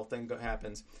battle thing that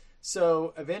happens.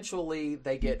 So eventually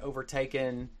they get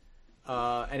overtaken,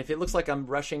 and if it looks like I'm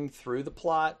rushing through the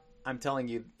plot, I'm telling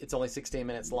you, it's only 16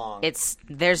 minutes long.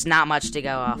 There's not much to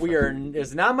go off.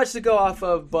 There's not much to go off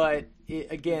of, but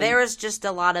again, there was just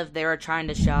a lot of they were trying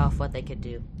to show off what they could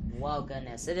do. Whoa,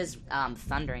 goodness, it is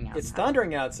thundering outside. It's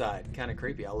thundering outside. Kind of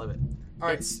creepy. I love it. All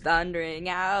right, it's thundering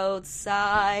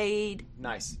outside.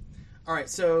 Nice. All right,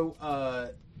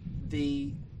 so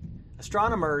the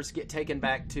astronomers get taken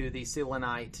back to the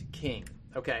Selenite king.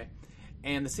 Okay,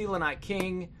 and the Selenite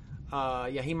king,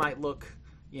 he might look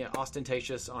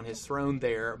ostentatious on his throne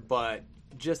there, but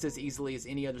just as easily as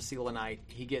any other Selenite,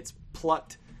 he gets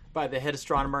plucked by the head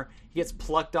astronomer. He gets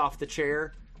plucked off the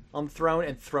chair on the throne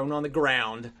and thrown on the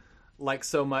ground like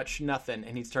so much nothing,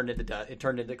 and he's turned into dust. It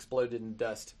turned into exploded in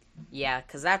dust. Yeah,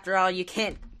 because after all, you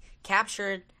can't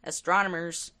capture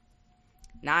astronomers.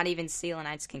 Not even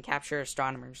Selenites can capture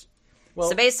astronomers. Well,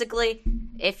 so basically,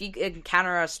 if you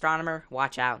encounter an astronomer,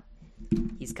 watch out.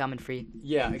 He's coming for you.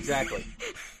 Yeah, exactly.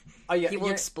 Yeah, he will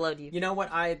explode you. You know what?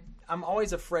 I'm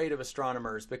always afraid of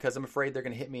astronomers because I'm afraid they're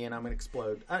going to hit me and I'm going to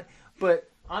explode.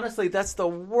 But honestly, that's the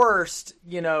worst,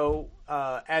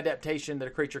 adaptation that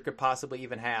a creature could possibly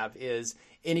even have is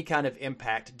any kind of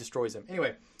impact destroys them.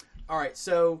 Anyway, all right,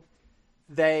 so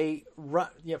they run.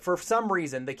 For some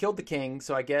reason, they killed the king,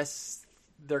 so I guess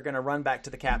they're going to run back to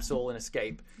the capsule and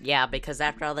escape. Yeah, because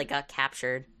after all, they got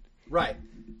captured. Right.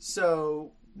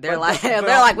 So they're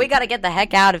like, we got to get the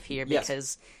heck out of here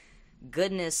because.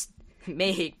 Goodness,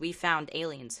 we found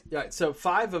aliens. Right, so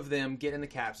 5 of them get in the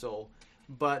capsule,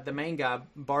 but the main guy,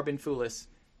 Barbinfulis,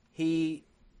 he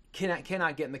cannot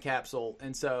get in the capsule,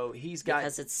 and so he's got...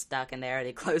 Because it's stuck and they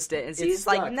already closed it, and so It's he's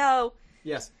stuck. like, no.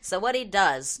 Yes. So what he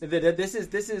does...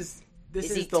 This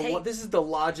is the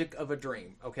logic of a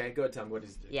dream. Okay, go ahead, tell me what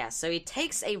he's doing. Yeah, so he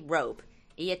takes a rope,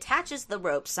 he attaches the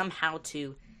rope somehow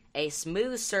to a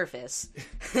smooth surface,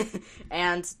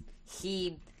 and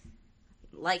he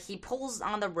pulls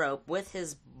on the rope with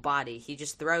his body. He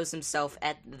just throws himself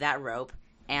at that rope,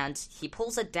 and he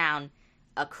pulls it down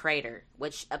a crater,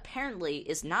 which apparently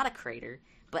is not a crater,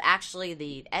 but actually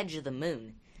the edge of the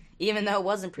moon. Even though it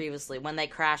wasn't previously. When they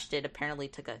crashed, it apparently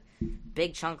took a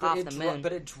big chunk off the moon.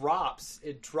 But it drops.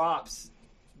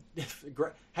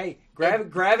 Hey,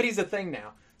 gravity's a thing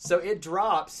now. So it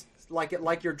drops like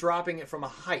you're dropping it from a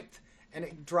height, and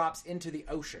it drops into the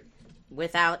ocean.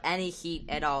 Without any heat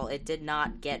at all. It did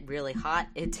not get really hot.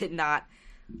 It did not,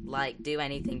 do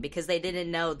anything, because they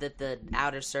didn't know that the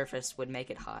outer surface would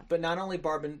make it hot. But not only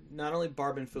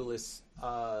Barbinfulis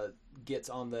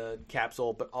gets on the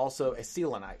capsule, but also a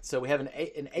selenite. So we have an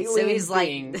alien so he's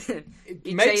being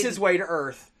makes his way to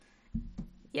Earth.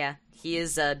 Yeah, he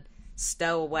is a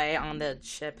stowaway on the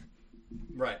ship.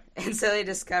 Right. And so they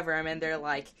discover him, and they're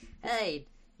like, hey,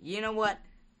 you know what?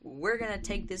 We're going to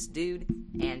take this dude,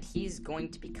 and he's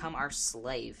going to become our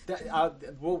slave.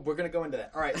 We're going to go into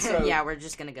that. All right. So yeah, we're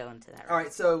just going to go into that. All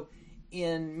right. So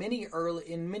in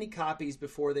many copies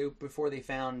before they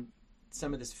found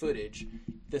some of this footage,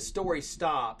 the story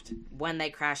stopped when they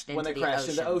crashed into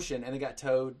the ocean and they got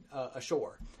towed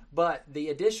ashore. But the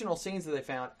additional scenes that they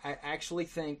found, I actually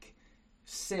think,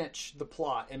 cinch the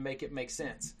plot and make it make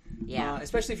sense. Yeah.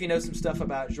 Especially if you know some stuff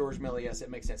about Georges Méliès, it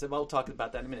makes sense. And we'll talk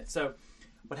about that in a minute. So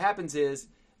what happens is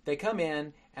they come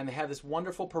in and they have this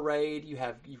wonderful parade.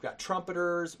 You've got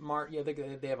trumpeters.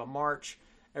 They have a march.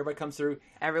 Everybody comes through.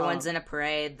 Everyone's in a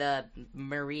parade. The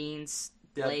Marines.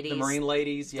 Ladies, the Marine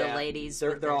ladies, the ladies,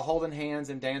 they're all holding hands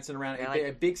and dancing around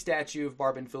a big statue of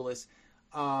Barbinfulis.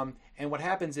 And what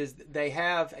happens is they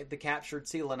have the captured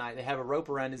selenite. They have a rope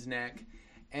around his neck,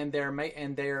 and they're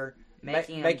making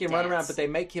him run around, but they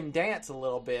make him dance a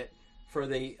little bit for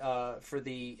the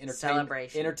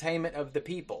entertainment of the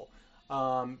people.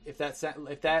 If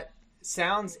that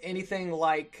sounds anything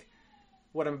like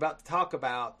what I'm about to talk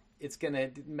about, it's going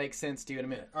to make sense to you in a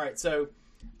minute. All right, so.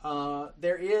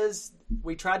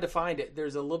 We tried to find it.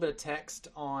 There's a little bit of text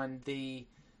on the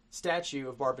statue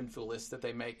of Barbinfulis that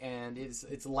they make, and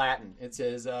it's Latin. It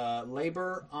says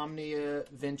 "Labor omnia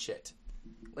vincit,"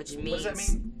 which means what does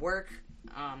that mean? Work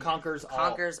conquers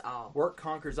all. Work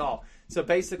conquers all. So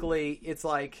basically, it's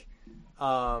like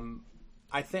I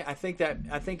think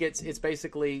it's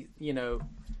basically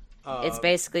it's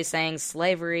basically saying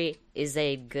slavery is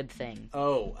a good thing.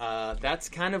 Oh, that's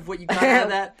kind of what you got out of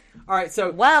that. All right,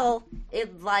 so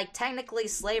technically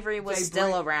slavery was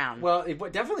still around. Well, it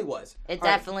definitely was. It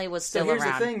definitely was still around. So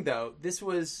here's the thing, though. This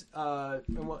was,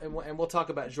 and we'll talk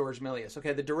about Georges Méliès.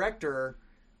 Okay, the director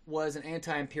was an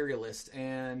anti-imperialist,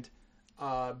 and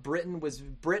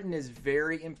Britain is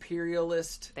very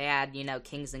imperialist. They had,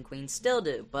 kings and queens, still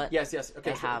do, but yes.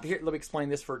 Okay, let me explain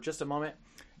this for just a moment.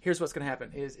 Here's what's going to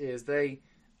happen: is they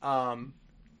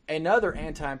another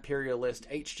anti-imperialist,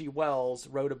 H.G. Wells,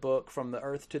 wrote a book From the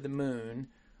Earth to the Moon,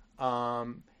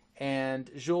 and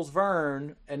Jules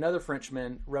Verne, another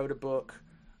Frenchman, wrote a book,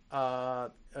 A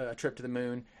Trip to the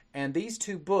Moon. And these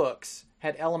two books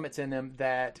had elements in them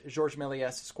that Georges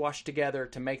Méliès squashed together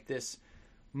to make this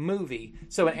movie.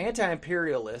 So an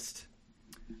anti-imperialist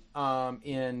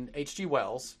in H.G.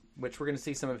 Wells, which we're going to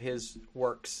see some of his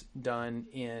works done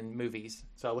in movies.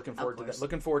 So looking forward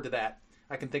to that.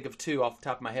 I can think of 2 off the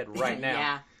top of my head right now.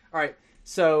 Yeah. All right.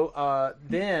 So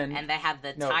then... And they have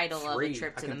the title of A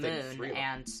Trip to the Moon,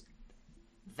 and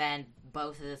then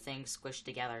both of the things squished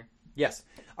together. Yes.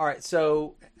 All right.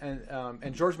 So,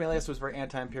 and Georges Méliès was very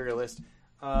anti-imperialist.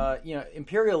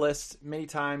 Imperialists many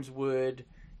times would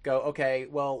go, okay,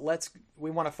 well,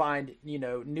 we want to find,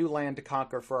 new land to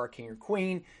conquer for our king or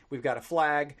queen. We've got a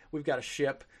flag. We've got a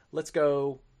ship. Let's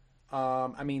go.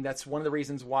 That's one of the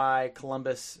reasons why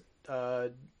Columbus,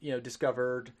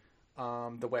 discovered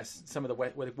the West, some of the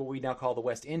West, what we now call the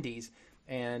West Indies,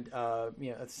 and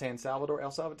San Salvador,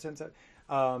 El Salvador,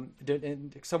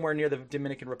 somewhere near the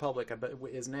Dominican Republic, I bet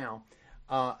is now.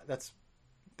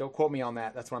 Don't quote me on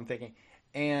that. That's what I'm thinking.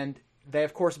 And they,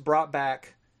 of course, brought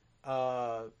back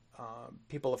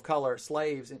people of color,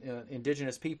 slaves,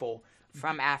 indigenous people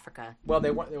from Africa. Well,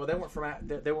 they weren't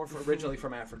originally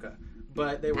from Africa,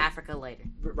 but they were Africa later.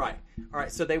 Right. All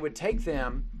right. So they would take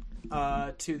them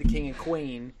to the king and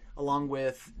queen. along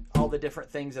with all the different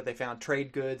things that they found,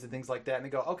 trade goods and things like that. And they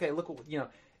go, okay, look, you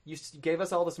gave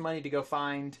us all this money to go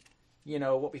find,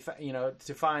 what we,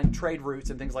 to find trade routes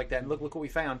and things like that. And look what we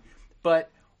found.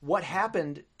 But what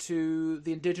happened to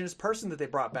the indigenous person that they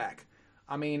brought back?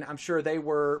 I mean, I'm sure they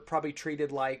were probably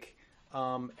treated like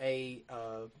a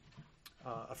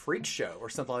freak show or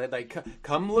something like that. Like,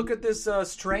 come look at this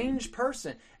strange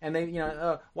person, and they,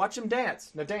 watch him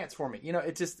dance. No, dance for me.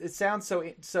 It sounds so.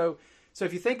 So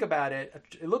if you think about it,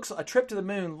 a trip to the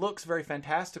moon looks very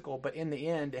fantastical, but in the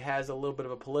end, it has a little bit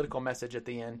of a political message at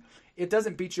the end. It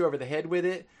doesn't beat you over the head with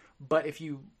it, but if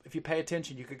you pay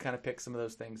attention, you could kind of pick some of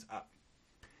those things up.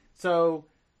 So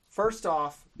first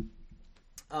off,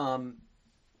 one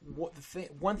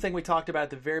thing we talked about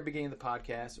at the very beginning of the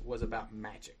podcast was about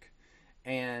magic.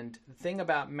 And the thing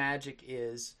about magic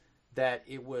is that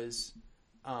it was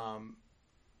done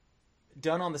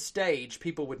on the stage.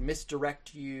 People would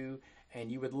misdirect you,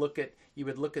 and you would look at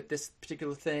this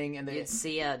particular thing, and you'd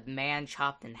see a man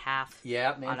chopped in half.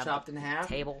 Yeah, man chopped in half.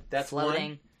 Table. That's floating.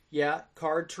 One. Yeah,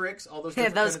 card tricks, all those.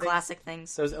 Those classic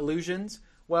things. Those illusions.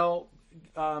 Well,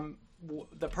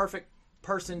 the perfect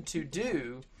person to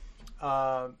do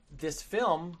this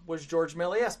film was George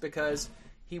Méliès, because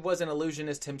he was an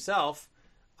illusionist himself.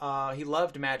 He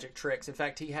loved magic tricks. In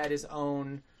fact, he had his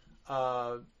own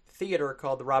theater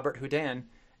called the Robert Houdin,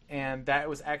 and that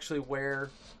was actually where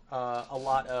a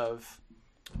lot of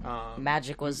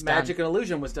magic and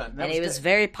illusion was done. And it was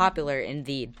very popular in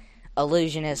the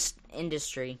illusionist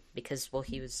industry because, well,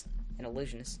 he was an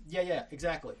illusionist. Yeah,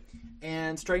 exactly.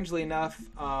 And strangely enough,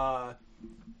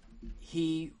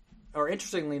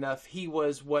 interestingly enough, he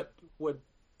was what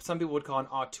some people would call an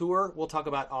auteur. We'll talk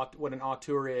about what an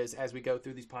auteur is as we go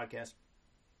through these podcasts.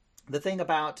 The thing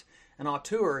about an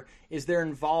auteur is they're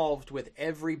involved with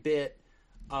every bit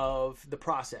of the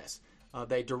process.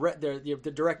 They're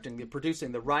directing, the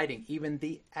producing, the writing, even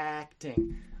the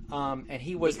acting. And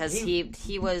he was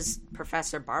he was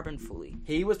Professor Barbenfooly.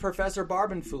 He was Professor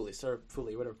Barbenfooly, Sir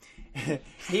Fooly, whatever.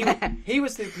 he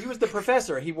was the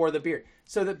professor. He wore the beard.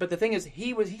 But the thing is,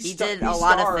 he did a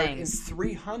lot of things in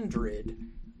 300,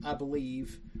 I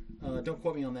believe. Don't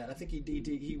quote me on that. I think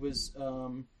he was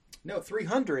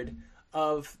 300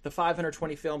 of the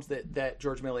 520 films that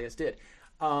George Méliès did.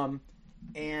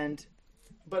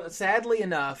 But sadly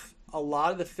enough, a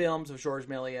lot of the films of George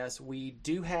Méliès we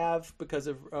do have because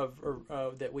of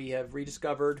that we have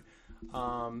rediscovered.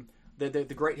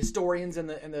 The great historians and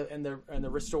the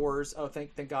restorers. Oh,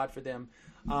 thank God for them.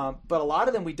 But a lot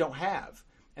of them we don't have,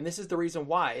 and this is the reason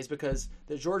why. Is because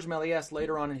the George Méliès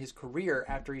later on in his career,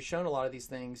 after he's shown a lot of these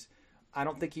things, I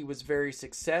don't think he was very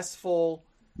successful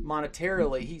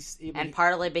monetarily. And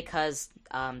partly because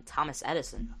Thomas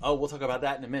Edison. Oh, we'll talk about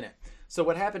that in a minute. So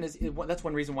what happened is that's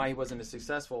one reason why he wasn't as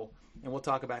successful, and we'll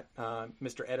talk about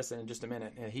Mr. Edison in just a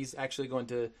minute. And he's actually going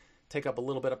to take up a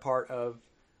little bit of part of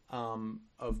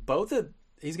both of.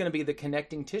 He's going to be the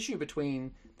connecting tissue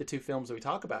between the two films that we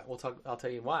talk about. I'll tell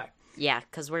you why. Yeah,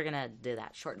 because we're gonna do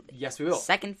that shortly. Yes, we will.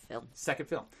 Second film.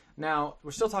 Now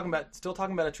we're still talking about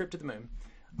a trip to the moon.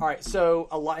 All right. So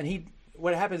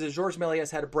what happens is George Méliès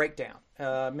had a breakdown,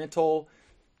 mental.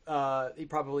 He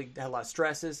probably had a lot of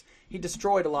stresses. He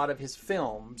destroyed a lot of his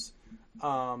films.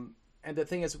 And the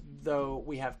thing is, though,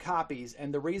 we have copies.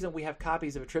 And the reason we have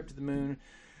copies of A Trip to the Moon,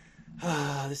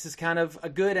 this is kind of a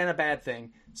good and a bad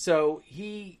thing. So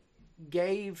he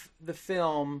gave the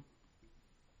film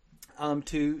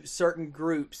to certain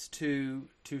groups to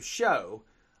show.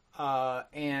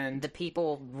 And the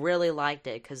people really liked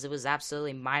it because it was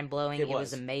absolutely mind-blowing. It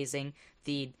was amazing.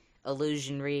 The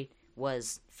illusionary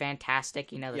was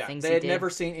fantastic. The things they had never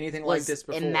seen anything like this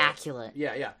before. Immaculate.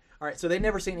 Yeah. All right, so they'd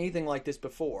never seen anything like this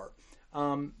before,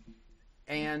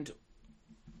 and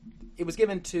it was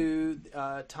given to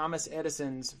Thomas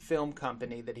Edison's film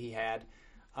company that he had,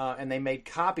 and they made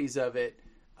copies of it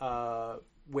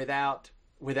without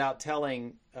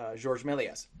telling George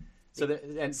Méliès. So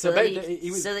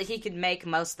that he could make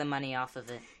most of the money off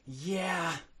of it.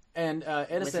 Yeah, and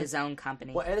Edison with his own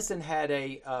company. Well, Edison had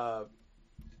a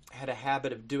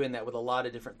habit of doing that with a lot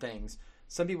of different things.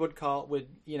 Some people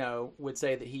would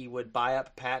say that he would buy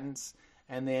up patents,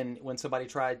 and then when somebody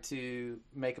tried to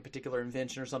make a particular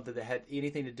invention or something that had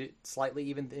anything to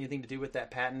do with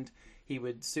that patent, he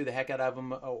would sue the heck out of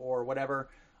them or whatever.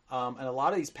 And a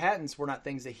lot of these patents were not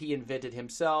things that he invented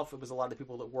himself. It was a lot of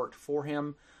people that worked for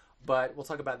him. But we'll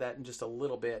talk about that in just a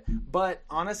little bit. But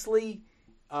honestly,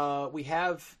 we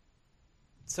have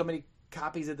so many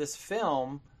copies of this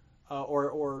film,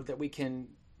 or that we can,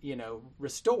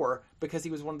 restore, because he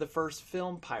was one of the first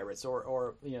film pirates,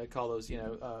 or call those,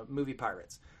 movie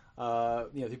pirates.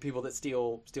 The people that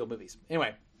steal movies.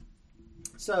 Anyway,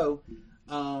 so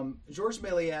Georges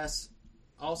Méliès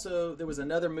also, there was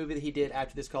another movie that he did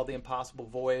after this called The Impossible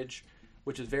Voyage,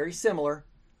 which is very similar.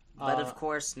 But of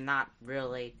course, not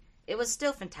really. It was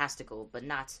still fantastical, but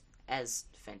not as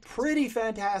fantastical. Pretty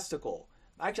fantastical.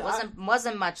 Actually,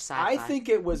 wasn't much sci-fi. I think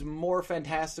it was more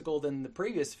fantastical than the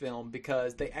previous film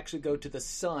because they actually go to the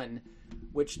sun,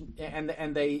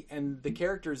 and the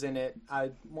characters in it.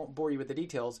 I won't bore you with the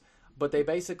details, but they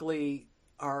basically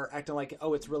are acting like,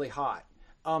 oh, it's really hot.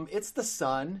 It's the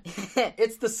sun.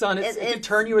 It's the sun. It can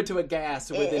turn you into a gas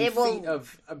within feet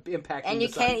of impacting and you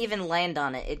the sun. can't even land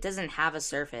on it. It doesn't have a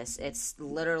surface. It's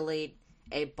literally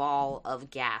a ball of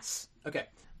gas. Okay.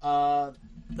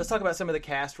 Let's talk about some of the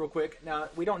cast real quick. Now,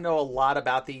 we don't know a lot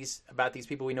about these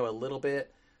people. We know a little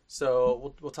bit,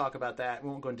 so we'll talk about that. We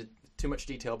won't go into too much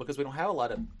detail because we don't have a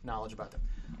lot of knowledge about them.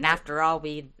 And after all,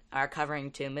 we are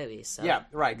covering 2 movies. So. Yeah,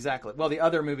 right, exactly. Well, the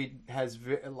other movie has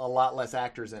a lot less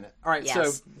actors in it. All right, yes.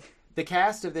 So the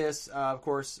cast of this, of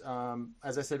course,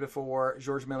 as I said before,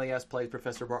 Georges Méliès plays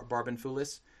Professor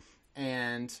Barbenfoulis,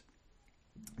 and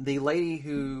the lady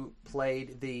who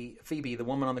played the Phoebe, the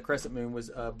woman on the crescent moon, was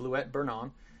Bleuette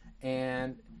Bernard,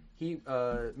 and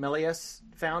Méliès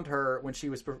found her when she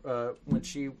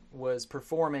was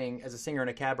performing as a singer in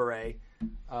a cabaret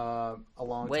a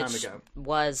long time ago.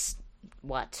 Was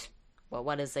what? Well,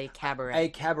 what is a cabaret? A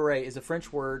cabaret is a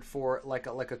French word for like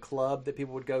a club that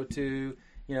people would go to.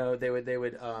 You know, they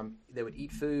would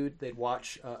eat food. They'd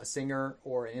watch a singer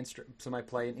or somebody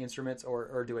play instruments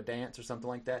or do a dance or something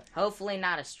like that. Hopefully,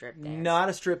 not a strip dance. Not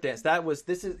a strip dance.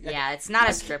 Yeah, it's not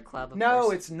a strip club. No,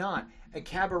 course. It's not. A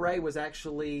cabaret was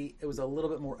a little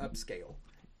bit more upscale.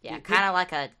 Yeah, kind of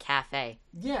like a cafe.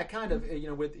 Yeah, kind of.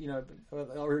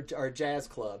 Or a jazz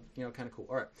club. Kind of cool.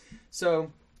 All right,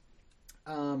 so.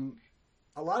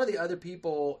 A lot of the other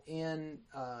people in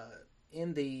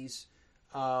these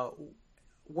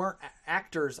weren't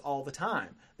actors all the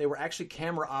time. They were actually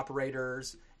camera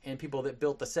operators and people that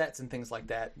built the sets and things like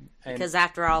that. Because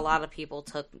after all, a lot of people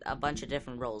took a bunch of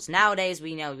different roles. Nowadays,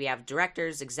 we know we have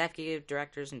directors, executive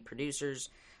directors, and producers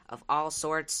of all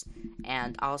sorts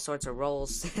and all sorts of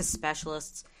roles,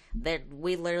 specialists.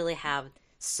 We literally have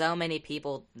so many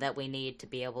people that we need to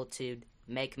be able to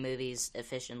make movies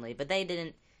efficiently, but they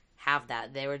didn't have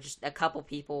that. They were just a couple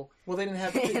people. Well, they didn't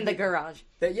have in the garage.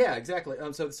 Yeah, exactly.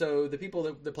 So the people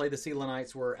that played the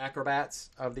Selenites were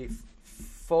acrobats of the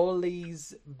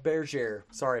Folies Bergère.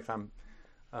 Sorry if I'm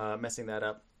messing that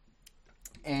up.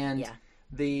 And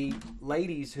the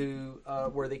ladies who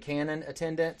were the canon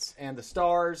attendants and the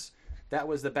stars. That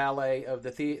was the ballet of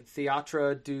the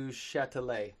Théâtre du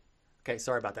Châtelet. Okay,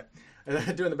 sorry about that.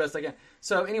 Doing the best I can.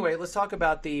 So anyway, let's talk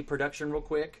about the production real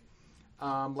quick.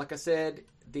 Like I said,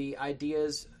 the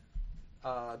ideas,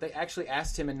 they actually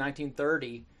asked him in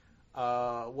 1930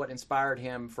 what inspired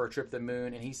him for A Trip to the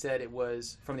Moon, and he said it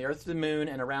was From the Earth to the Moon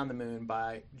and Around the Moon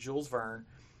by Jules Verne,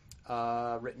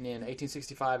 written in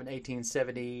 1865 and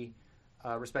 1870,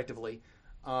 respectively.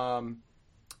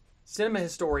 Cinema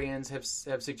historians have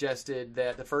suggested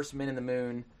that The First Men in the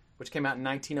Moon, which came out in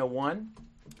 1901,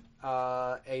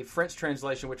 a French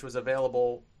translation which was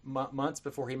available months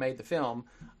before he made the film,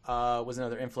 was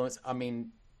another influence. I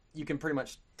mean, you can pretty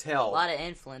much tell. A lot of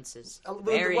influences.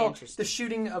 Very interesting. The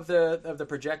shooting of the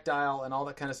projectile and all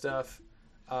that kind of stuff.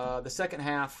 The second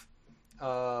half,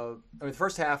 the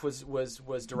first half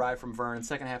was derived from Verne, and the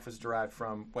second half was derived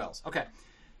from Wells. Okay,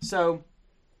 so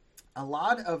a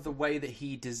lot of the way that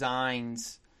he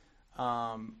designs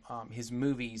his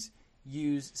movies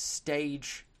use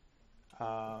stage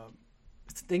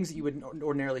things that you would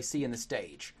ordinarily see in the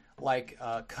stage, like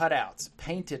cutouts,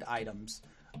 painted items.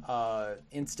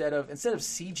 Instead of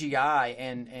CGI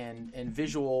and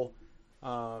visual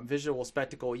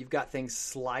spectacle, you've got things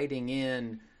sliding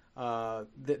in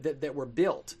that were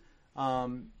built.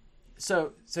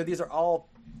 So these are all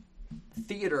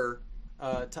theater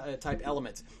type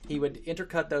elements. He would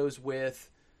intercut those with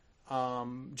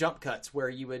jump cuts where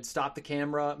you would stop the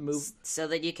camera, move so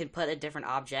that you can put a different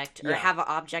object or have an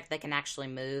object that can actually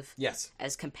move. Yes,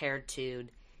 as compared to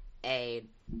a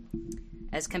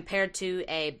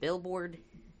billboard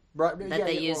that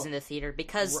they use in the theater,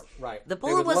 because the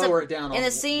bullet was in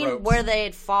the scene ropes. Where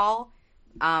they'd fall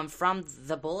from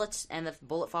the bullets, and the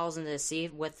bullet falls into the sea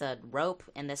with the rope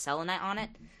and the selenite on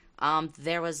it.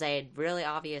 There was a really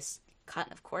obvious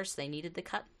cut. Of course, they needed the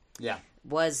cut. Yeah.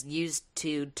 Was used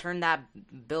to turn that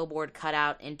billboard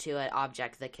cutout into an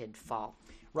object that could fall.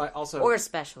 Right. Also, or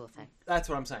special effect. That's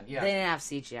what I'm saying. Yeah. They didn't have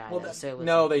CGI. Well, so it was,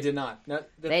 no, they did not. No,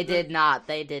 they did not.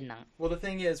 They did not. Well, the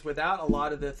thing is, without a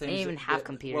lot of the things, They didn't even have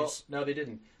computers. Well, no, they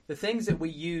didn't. The things that we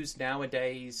use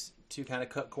nowadays to kind of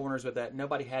cut corners with that,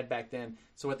 nobody had back then.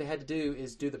 So what they had to do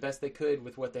is do the best they could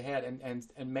with what they had, and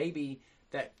maybe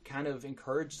that kind of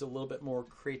encouraged a little bit more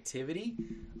creativity.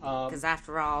 Because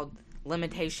after all,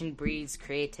 limitation breeds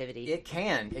creativity. It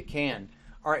can.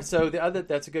 All right, so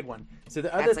that's a good one. So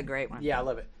that's a great one. Yeah, I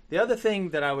love it. The other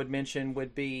thing that I would mention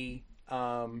would be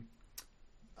there's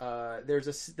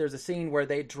a scene where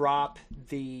they drop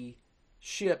the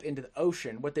ship into the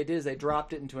ocean. What they did is they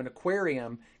dropped it into an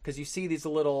aquarium because you see these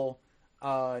little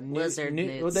lizard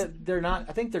newts. Well, they're not.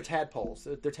 I think they're tadpoles.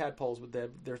 They're tadpoles with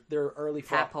they're early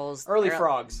tadpoles. Early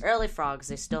frogs. Early frogs.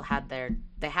 They still had their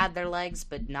legs,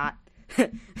 but not.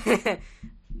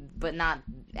 But not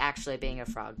actually being a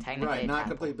frog. Technically, right? Not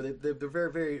complete, but they're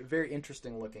very, very, very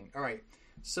interesting looking. All right,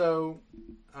 so.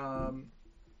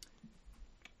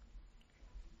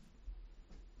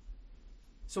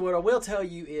 So what I will tell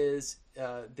you is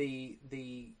a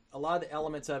lot of the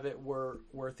elements of it were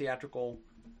theatrical.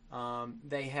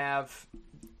 They've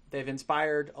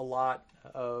inspired a lot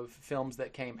of films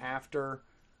that came after.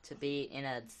 To be in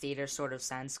a theater sort of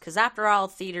sense, because after all,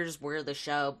 theaters were the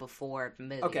show before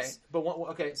movies.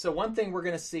 Okay, so one thing we're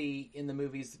going to see in the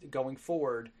movies going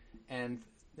forward, and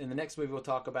in the next movie we'll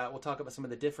talk about some of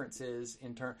the differences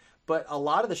in turn. But a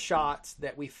lot of the shots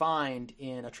that we find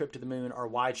in A Trip to the Moon are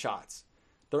wide shots.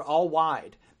 They're all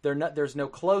wide. There's no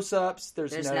close-ups.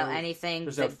 There's no anything.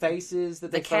 There's no faces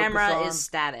that they focus on. The camera is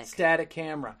static. Static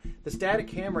camera. The static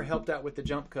camera helped out with the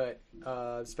jump cut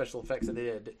special effects that they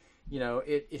did. You know,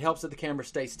 it helps that the camera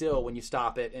stay still when you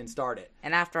stop it and start it.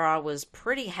 And after all, it was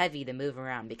pretty heavy to move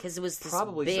around because it was this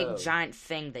big, giant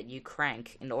thing that you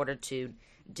crank in order to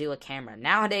do a camera.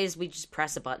 Nowadays, we just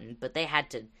press a button, but they had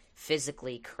to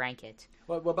physically crank it.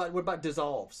 What about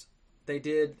dissolves? They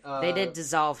did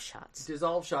dissolve shots.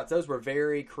 Dissolve shots. Those were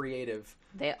very creative.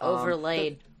 They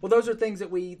overlaid. Those are things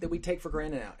that we take for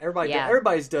granted now.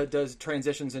 Everybody does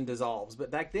transitions and dissolves,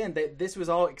 but back then this was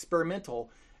all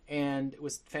experimental. And it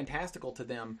was fantastical to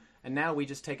them, and now we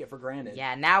just take it for granted.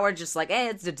 Yeah, now we're just like, hey,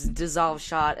 it's a dissolve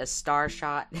shot, a star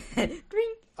shot.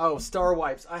 Oh, star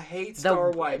wipes. I hate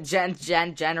star wipes.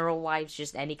 General wipes,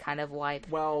 just any kind of wipe.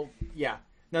 Well, yeah.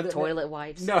 No, toilet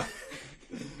wipes. No.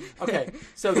 Okay,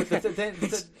 so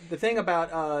the thing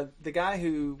about the guy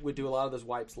who would do a lot of those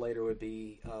wipes later would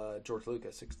be George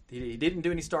Lucas. He didn't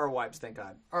do any star wipes, thank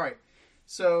God. All right,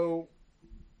 so...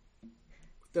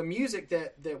 The music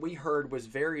that we heard was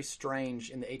very strange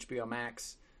in the HBO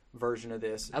Max version of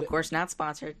this. Of course, not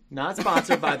sponsored. Not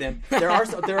sponsored by them. There are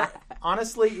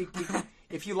honestly,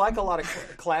 if you like a lot of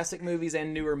classic movies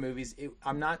and newer movies,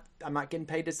 I'm not getting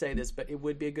paid to say this, but it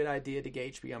would be a good idea to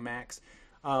get HBO Max.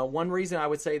 One reason I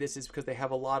would say this is because they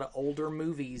have a lot of older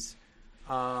movies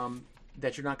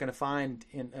that you're not going to find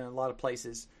in a lot of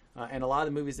places, and a lot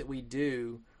of the movies that we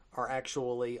do are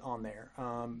actually on there,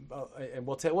 and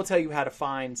we'll tell you how to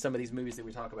find some of these movies that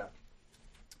we talk about.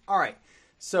 All right,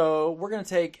 so we're going to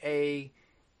take a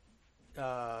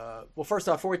first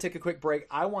off, before we take a quick break,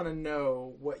 I want to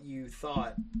know what you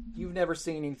thought. You've never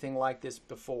seen anything like this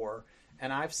before,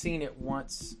 and I've seen it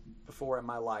once before in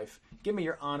my life. Give me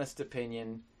your honest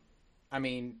opinion. I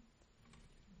mean,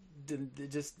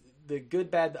 just the good,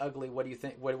 bad, the ugly. What do you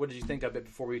think? What did you think of it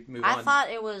before we move on? I thought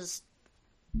it was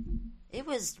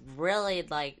really,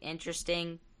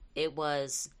 interesting. It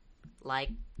was,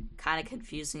 kind of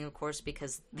confusing, of course,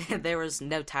 because there was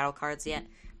no title cards yet.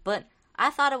 But I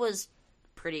thought it was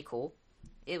pretty cool.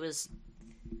 It was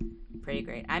pretty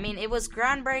great. I mean, it was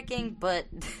groundbreaking, but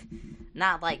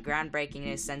not, groundbreaking in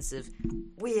a sense of,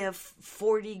 we have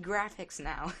 4D graphics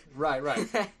now. Right.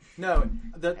 No.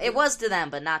 It was to them,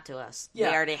 but not to us. Yeah,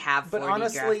 we already have 4D graphics. But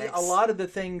honestly, a lot of the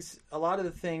things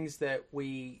that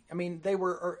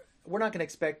we're not going to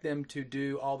expect them to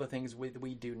do all the things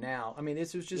we do now. I mean,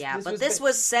 this was just... Yeah, this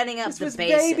was setting up the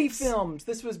basics. Baby films.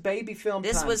 This was baby film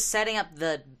This was setting up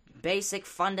the basic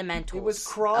fundamentals. It was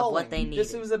crawling. Of what they needed.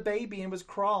 This was a baby and it was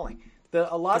crawling.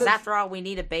 Because after all, we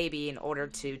need a baby in order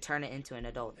to turn it into an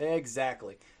adult.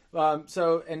 Exactly.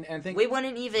 Think we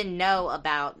wouldn't even know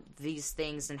about these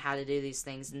things and how to do these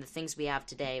things, and the things we have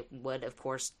today would, of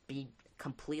course, be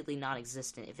completely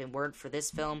non-existent if it weren't for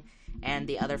this film and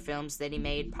the other films that he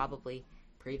made, probably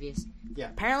previous. Yeah.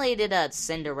 Apparently he did a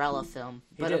Cinderella film,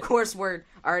 but of course we're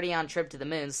already on Trip to the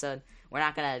Moon, so we're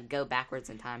not going to go backwards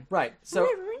in time. Right. So,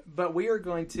 but we are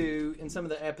going to, in some of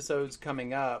the episodes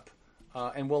coming up,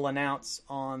 and we'll announce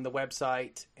on the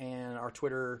website and our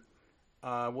Twitter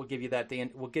We'll give you that at the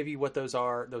end. We'll give you what those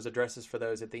are, those addresses for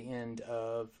those at the end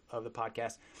of the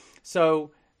podcast.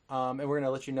 So, and we're going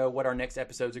to let you know what our next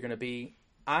episodes are going to be.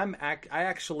 I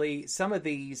actually, some of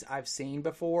these I've seen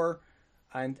before,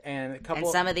 and a couple.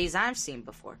 And some of these I've seen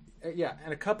before. Yeah,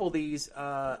 and a couple of these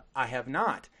I have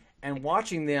not. And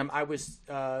watching them, I was.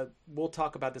 We'll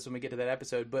talk about this when we get to that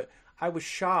episode, but I was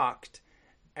shocked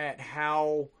at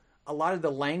how a lot of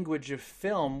the language of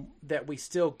film that we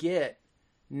still get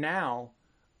now,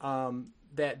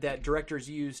 that directors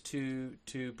use to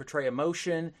portray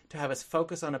emotion, to have us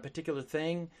focus on a particular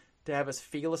thing, to have us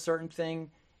feel a certain thing,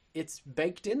 it's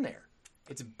baked in there.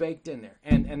 It's baked in there,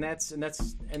 and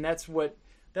that's what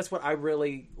I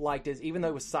really liked. Is even though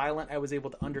it was silent, I was able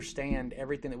to understand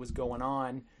everything that was going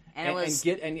on,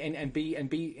 and be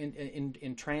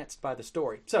entranced by the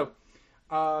story. So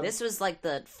this was like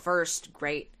the first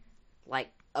great, like,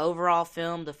 overall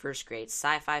film, the first great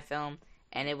sci-fi film,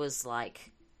 and it was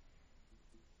like,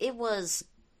 it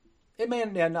may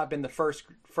have not been the first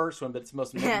one, but it's the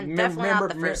most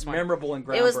memorable and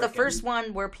groundbreaking. It was the first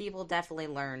one where people definitely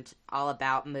learned all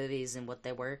about movies and what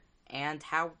they were and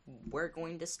how we're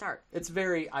going to start. It's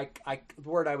very, the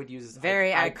word I would use is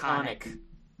very iconic.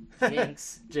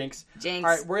 Jinx. All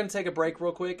right, we're going to take a break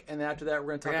real quick, and then after that,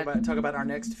 we're going to talk about our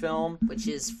next film, which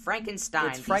is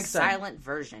Frankenstein, the silent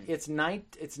version. It's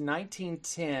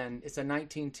 1910. It's a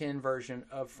 1910 version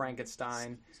of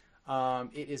Frankenstein.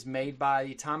 It is made by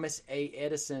the Thomas A.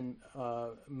 Edison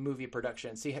movie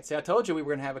production. See, I told you we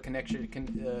were going to have a connection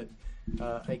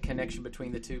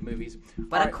between the two movies.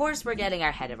 But of course, we're getting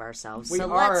ahead of ourselves.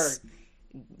 Let's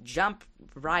jump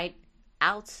right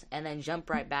out and then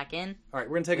jump right back in. All right,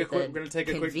 we're going to take a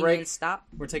quick break. Stop.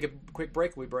 We're going to take a quick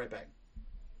break. We'll be right back.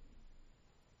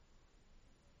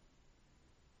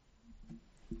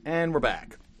 And we're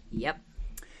back. Yep.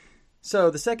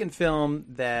 So the second film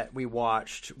that we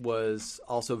watched was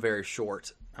also very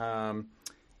short.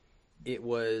 It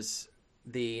was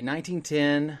the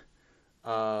 1910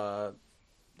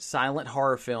 silent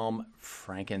horror film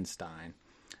Frankenstein.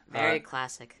 Very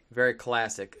classic. Very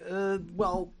classic.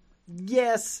 Well,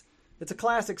 yes, it's a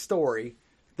classic story.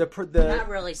 Not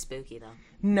really spooky though.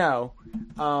 No.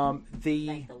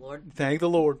 Thank the Lord. Thank the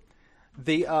Lord.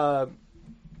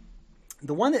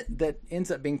 The one that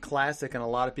ends up being classic in a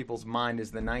lot of people's mind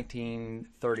is the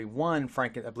 1931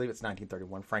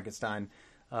 Frankenstein,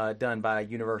 done by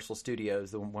Universal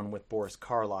Studios, the one with Boris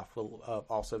Karloff. We'll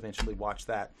also eventually watch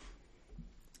that.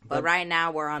 But right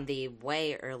now we're on the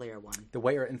way earlier one.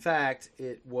 In fact,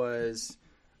 it was.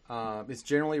 It's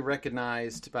generally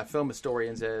recognized by film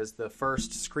historians as the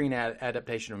first screen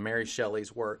adaptation of Mary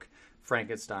Shelley's work,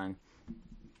 Frankenstein,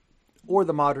 or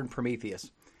the modern Prometheus.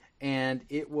 And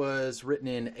it was written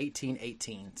in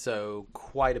 1818, so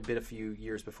quite a few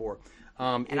years before.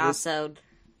 It's also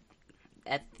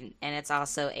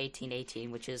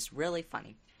 1818, which is really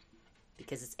funny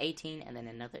because it's 18 and then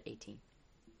another 18.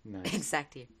 Nice.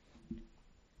 Exact year.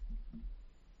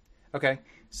 Okay,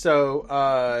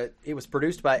 so it was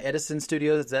produced by Edison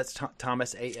Studios. That's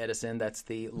Thomas A. Edison. That's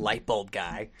the light bulb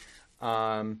guy.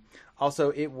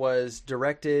 Also, it was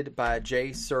directed by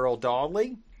J. Searle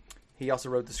Dawley. He also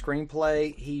wrote the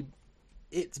screenplay.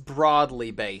 It's broadly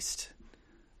based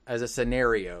as a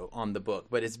scenario on the book,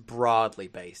 but it's broadly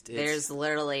based. There's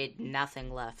literally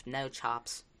nothing left. No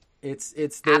chops. There's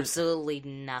absolutely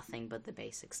nothing but the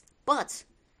basics. But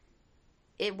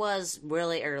it was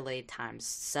really early times,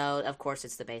 so of course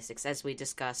it's the basics. As we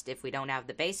discussed, if we don't have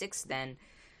the basics, then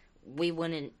we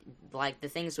wouldn't, like, the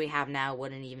things we have now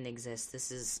wouldn't even exist.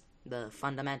 This is the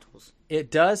fundamentals.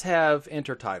 It does have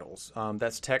intertitles.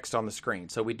 That's text on the screen,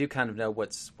 so we do kind of know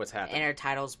what's happening.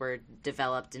 Intertitles were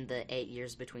developed in the 8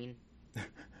 years between.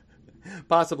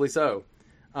 Possibly so.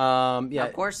 Yeah,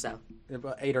 of course so.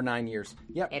 8 or 9 years.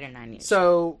 Yep. 8 or 9 years.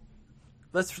 So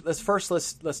let's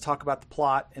talk about the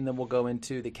plot, and then we'll go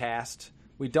into the cast.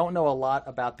 We don't know a lot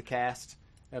about the cast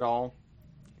at all.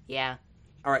 Yeah.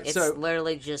 All right. It's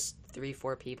literally just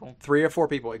 3-4 people. 3 or 4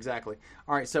 people, exactly.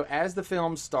 All right, so as the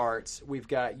film starts, we've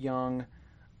got young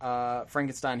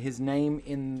Frankenstein. His name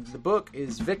in the book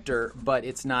is Victor, but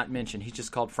it's not mentioned. He's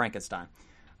just called Frankenstein.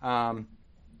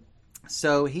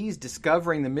 So he's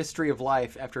discovering the mystery of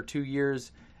life after 2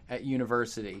 years at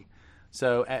university.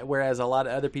 So whereas a lot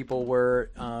of other people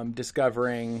were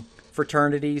discovering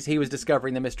fraternities, he was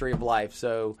discovering the mystery of life.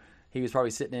 So he was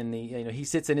probably sitting in he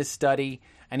sits in his study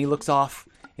and he looks off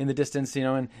in the distance,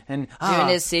 and doing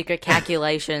his secret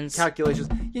calculations. Yeah,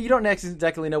 you don't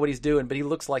exactly know what he's doing, but he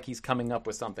looks like he's coming up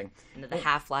with something. The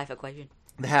half-life equation.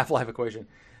 The half-life equation.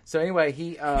 So anyway,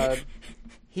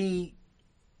 he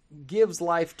gives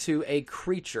life to a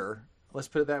creature Let's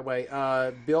put it that way.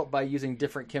 Built by using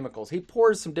different chemicals. He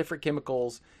pours some different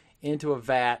chemicals into a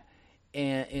vat.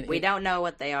 And we don't know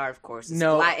what they are, of course.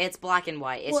 It's black and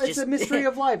white. It's a mystery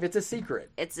of life. It's a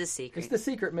secret. It's a secret. It's the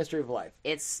secret mystery of life.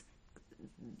 It's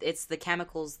the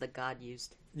chemicals that God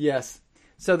used. Yes.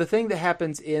 So the thing that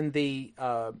happens in the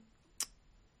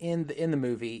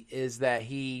movie is that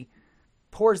he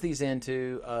pours these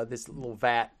into this little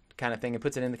vat kind of thing and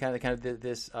puts it in the kind of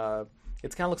this.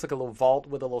 It kind of looks like a little vault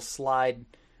with a little slide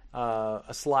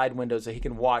window, so he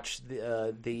can watch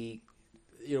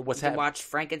what's happening. Watch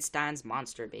Frankenstein's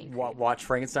monster being created. Watch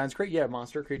Frankenstein's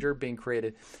monster creature being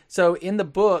created. So in the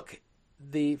book,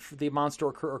 the monster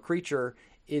or creature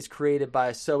is created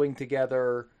by sewing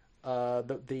together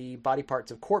the body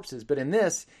parts of corpses. But in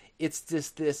this, it's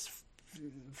just this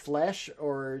flesh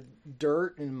or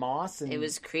dirt and moss and it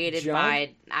was created junk.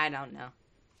 by I don't know.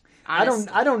 Honestly,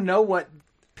 I don't know what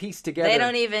pieced together. They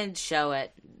don't even show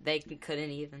it. They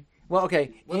couldn't even. Well,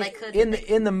 okay. Well, they could.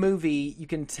 In the movie, you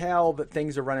can tell that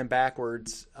things are running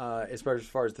backwards as far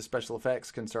as the special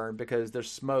effects concerned, because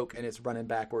there's smoke and it's running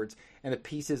backwards, and the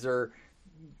pieces are,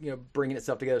 bringing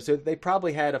itself together. So they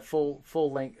probably had a full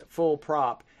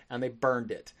prop, and they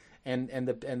burned it, and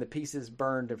the pieces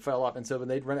burned and fell off, and so when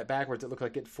they'd run it backwards, it looked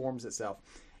like it forms itself.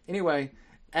 Anyway.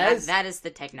 That is the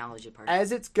technology part.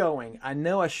 As it's going, I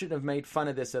know I shouldn't have made fun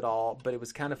of this at all, but it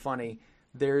was kind of funny.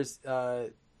 There's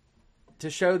to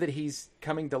show that he's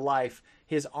coming to life,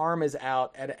 his arm is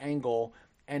out at an angle,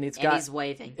 and he's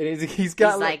waving. He's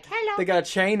got like, hello. They got a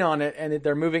chain on it, and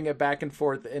they're moving it back and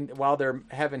forth, and while they're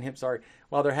having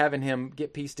him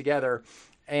get pieced together,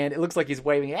 and it looks like he's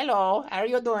waving. Hello, how are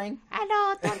you doing?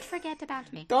 Hello, don't forget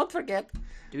about me. Don't forget.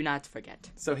 Do not forget.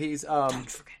 So he's don't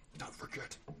forget. Don't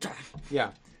forget.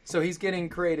 Yeah. So he's getting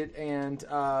created, and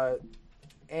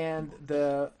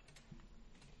the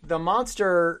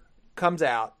monster comes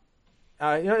out.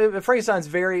 Frankenstein's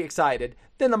very excited.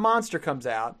 Then the monster comes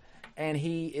out, and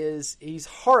he's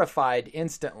horrified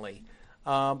instantly.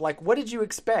 Like, what did you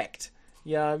expect?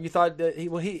 Yeah, you thought that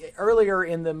he earlier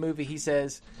in the movie he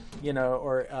says, he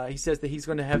says that he's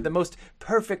going to have the most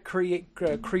perfect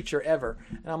creature ever,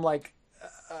 and I'm like,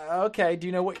 okay. Do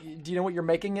you know what you're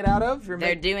making it out of?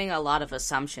 They're doing a lot of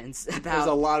assumptions about. There's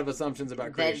a lot of assumptions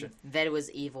about creation. That it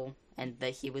was evil and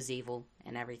that he was evil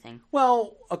and everything.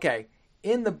 Well, okay.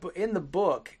 In the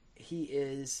book, he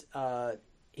is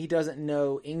he doesn't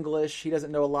know English. He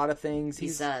doesn't know a lot of things.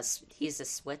 He's a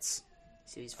Swiss.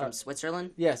 So he's from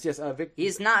Switzerland. Yes.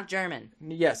 He's not German.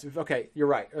 Yes. Okay, you're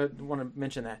right. I want to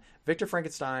mention that Victor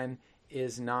Frankenstein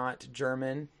is not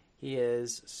German. He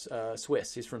is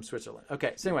Swiss. He's from Switzerland.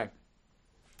 Okay. So anyway,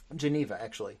 Geneva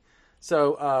actually.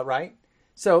 So right.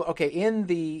 So okay. In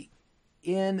the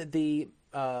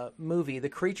movie, the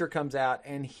creature comes out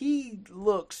and he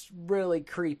looks really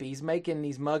creepy. He's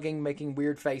mugging, making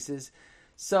weird faces.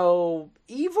 So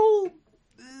evil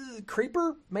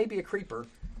creeper, maybe a creeper,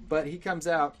 but he comes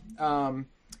out.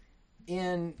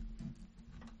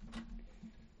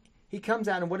 He comes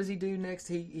out, and what does he do next?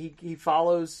 He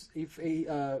follows.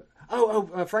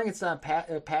 Frankenstein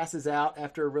passes out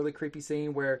after a really creepy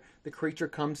scene where the creature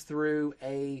comes through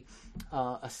a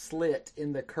slit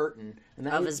in the curtain and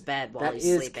his bed while he's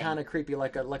sleeping. That is sleeping. kind of creepy,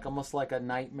 almost like a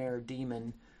nightmare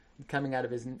demon coming out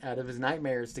of his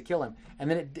nightmares to kill him. And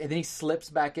then he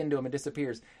slips back into him and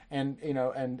disappears. And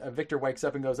Victor wakes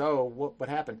up and goes, "Oh, what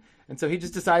happened?" And so he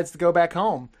just decides to go back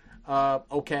home.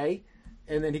 Okay.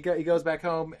 And then he goes back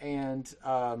home, and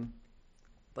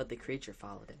but the creature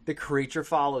followed him. The creature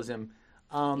follows him.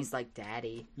 He's like,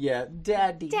 "Daddy." Yeah,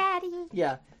 Daddy. Daddy.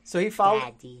 Yeah. So he follows.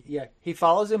 Daddy. Yeah, he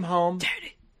follows him home.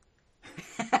 Daddy.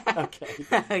 Okay.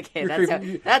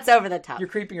 Okay, that's over the top. You're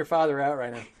creeping your father out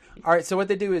right now. All right. So what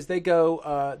they do is they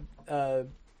go.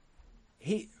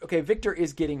 Victor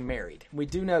is getting married. We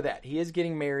do know that he is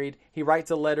getting married. He writes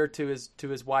a letter to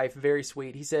his wife, very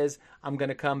sweet. He says, "I'm going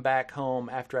to come back home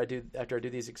after I do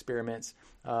these experiments,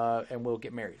 and we'll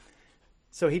get married."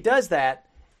 So he does that,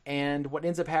 and what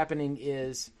ends up happening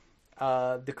is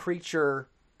the creature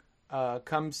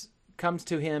comes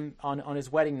to him on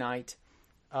his wedding night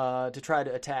to try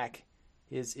to attack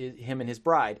him and his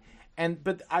bride.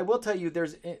 But I will tell you,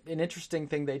 there's an interesting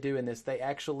thing they do in this. They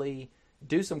actually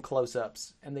do some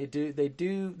close-ups, and they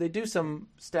do some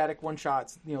static one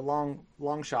shots,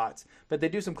 long shots, but they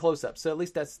do some close-ups. So at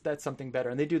least that's something better,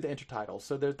 and they do the intertitles,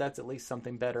 so that's at least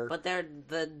something better. But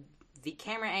the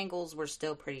camera angles were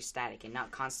still pretty static and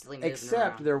not constantly moving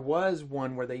Except around. there was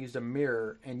one where they used a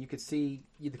mirror, and you could see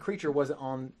the creature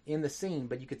wasn't in the scene,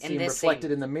 but you could see him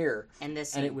reflected in the mirror. In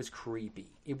this and scene. it was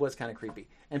creepy. It was kind of creepy.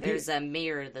 And There's a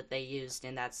mirror that they used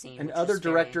in that scene. and which other is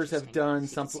very directors have interesting. done You can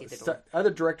something. see the door.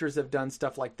 Other directors have done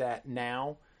stuff like that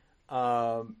now,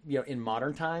 in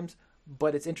modern times.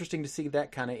 But it's interesting to see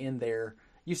that kind of in there.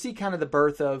 You see kind of the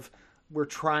birth of we're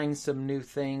trying some new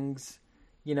things,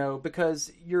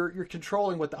 because you're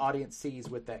controlling what the audience sees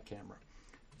with that camera.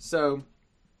 So,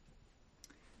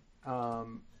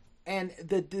 and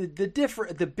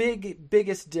the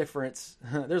biggest difference.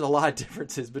 There's a lot of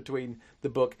differences between the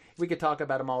book. We could talk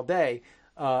about them all day,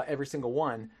 every single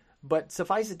one. But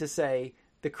suffice it to say,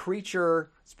 the creature,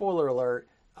 spoiler alert,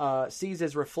 sees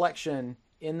his reflection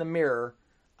in the mirror,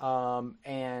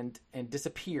 and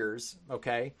disappears.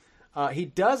 Okay, he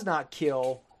does not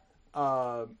kill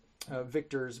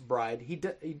Victor's bride. He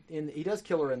does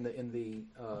kill her in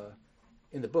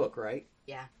the book, right?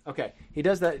 Yeah. Okay, he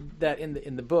does that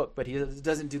in the book, but he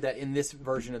doesn't do that in this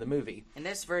version of the movie. In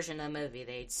this version of the movie,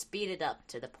 they speed it up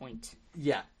to the point.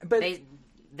 Yeah, but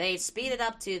They speed it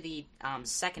up to the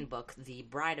second book, The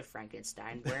Bride of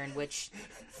Frankenstein, in which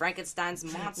Frankenstein's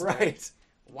monster right.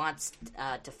 wants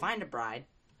to find a bride,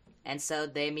 and so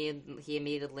he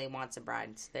immediately wants a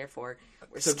bride. So therefore,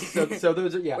 So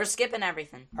those are we're skipping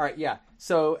everything. All right, yeah.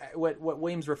 So what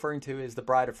William's referring to is The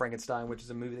Bride of Frankenstein, which is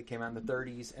a movie that came out in the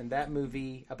 30s, and that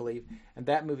movie, I believe,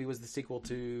 was the sequel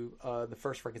to the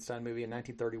first Frankenstein movie in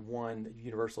 1931 that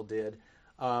Universal did,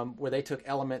 where they took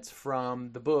elements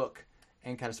from the book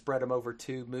and kind of spread them over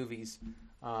two movies,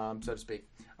 so to speak.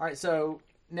 All right, so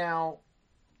now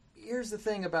here's the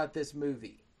thing about this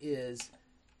movie is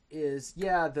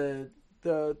the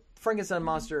Frankenstein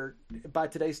monster by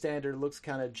today's standard looks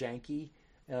kind of janky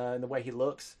in the way he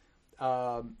looks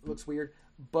weird,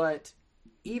 but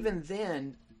even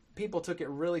then people took it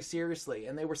really seriously,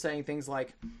 and they were saying things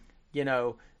like,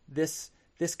 this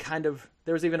kind of,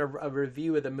 there was even a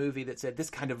review of the movie that said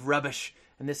this kind of rubbish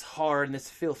and this horror and this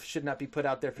filth should not be put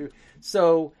out there for you.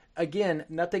 So again,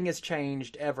 nothing has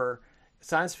changed ever.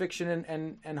 Science fiction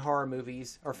and horror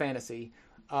movies or fantasy,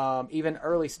 even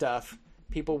early stuff,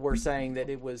 people were saying that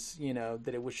it was,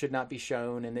 should not be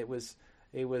shown, and it was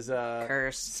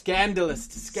Cursed.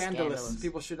 Scandalous.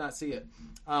 People should not see it.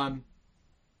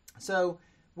 So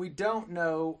we don't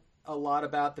know a lot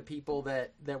about the people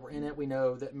that were in it. We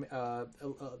know that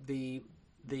the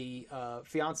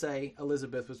fiancée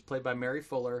Elizabeth was played by Mary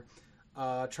Fuller.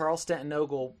 Charles Stanton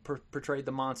Ogle portrayed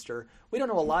the monster. We don't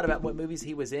know a lot about what movies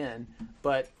he was in,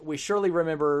 but we surely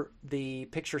remember the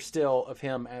picture still of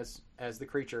him as the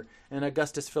creature. And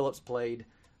Augustus Phillips played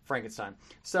Frankenstein.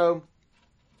 So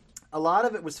a lot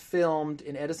of it was filmed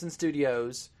in Edison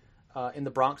Studios in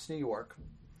the Bronx, New York.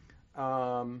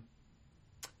 Like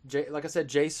I said,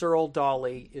 J. Searle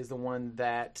Dawley is the one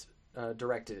that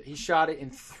directed it. He shot it in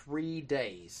 3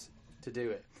 days to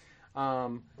do it.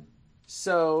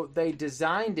 So they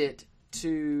designed it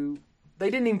to... They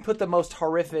didn't even put the most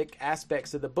horrific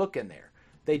aspects of the book in there.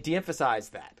 They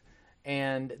de-emphasized that.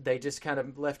 And they just kind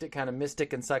of left it kind of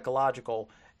mystic and psychological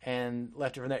and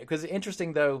left it from there. Because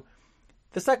interesting, though,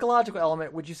 the psychological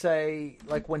element, would you say,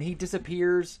 like when he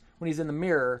disappears, when he's in the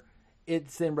mirror,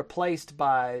 it's then replaced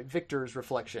by Victor's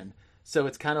reflection. So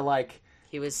it's kind of like...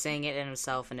 He was saying it in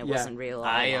himself, and it wasn't real all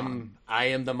I along.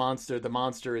 am the monster. The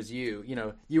monster is you.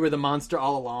 You were the monster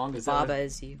all along. Is Baba that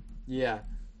is you. Yeah.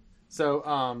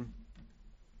 So,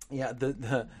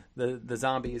 the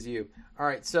zombie is you. All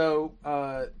right. So,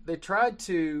 they tried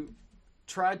to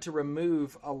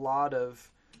remove a lot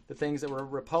of the things that were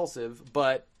repulsive,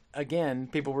 but again,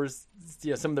 people were,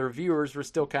 some of the reviewers were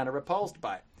still kind of repulsed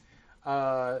by it.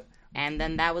 And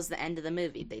then that was the end of the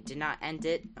movie. They did not end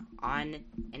it on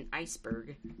an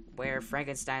iceberg where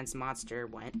Frankenstein's monster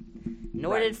went.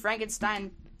 Nor did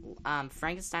Frankenstein's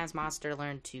monster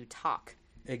learn to talk.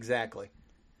 Exactly.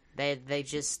 They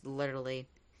just literally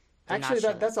did Actually,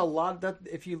 not show that's a lot.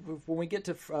 When we get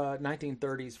to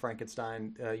 1930s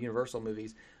Frankenstein Universal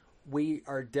movies, we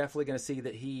are definitely going to see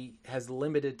that he has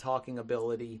limited talking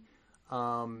ability.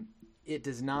 It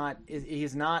does not. He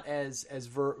is not as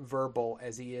verbal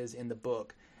as he is in the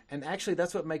book, and actually,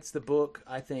 that's what makes the book,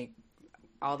 I think,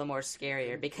 all the more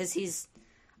scarier, because he's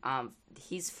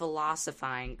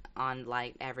philosophizing on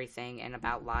like everything and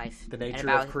about life, the nature and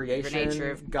about of creation, the nature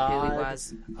of God, who he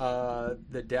was,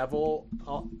 the devil,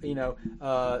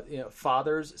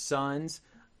 fathers, sons.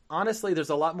 Honestly,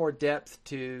 there's a lot more depth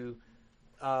to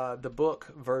the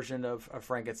book version of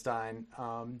Frankenstein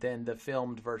than the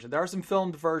filmed version. There are some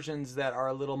filmed versions that are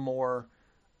a little more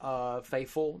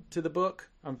faithful to the book.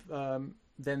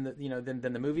 than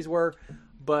the movies were,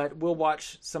 but we'll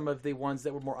watch some of the ones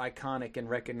that were more iconic and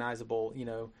recognizable,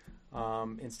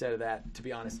 instead of that, to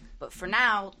be honest. But for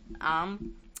now,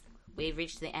 we've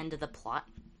reached the end of the plot,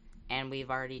 and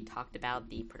we've already talked about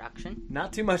the production.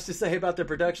 Not too much to say about the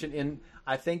production, and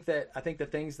I think the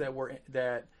things that were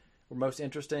most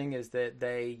interesting is that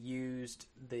they used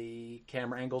the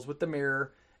camera angles with the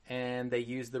mirror, and they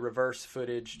used the reverse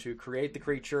footage to create the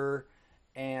creature,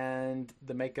 and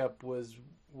the makeup was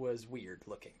weird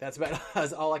looking. That's about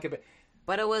all I could.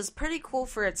 But it was pretty cool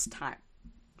for its time.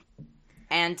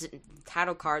 And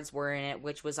title cards were in it,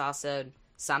 which was also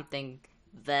something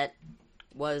that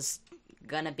was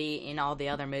gonna be in all the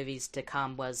other movies to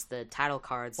come, was the title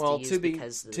cards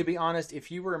to be honest,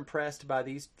 if you were impressed by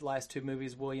these last 2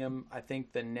 movies, William, I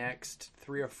think the next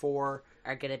 3 or 4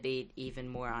 are gonna be even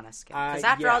more on a scale. Because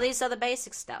after all, these are the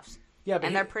basic stuff. Yeah,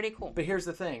 and they're pretty cool. But here's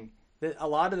the thing. A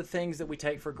lot of the things that we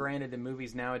take for granted in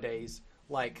movies nowadays,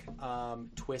 like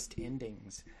twist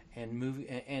endings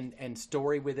and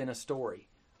story within a story,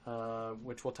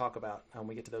 which we'll talk about when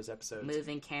we get to those episodes.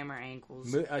 Moving camera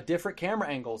angles. Different camera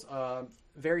angles.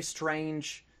 Very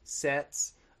strange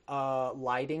sets.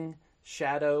 Lighting,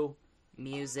 shadow.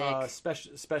 Music.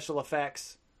 Special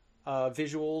effects.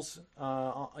 Visuals.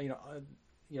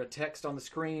 Text on the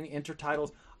screen.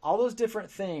 Intertitles. All those different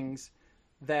things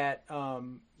that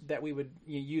we would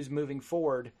use moving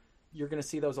forward. You're going to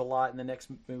see those a lot in the next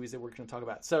movies that we're going to talk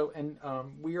about. So, and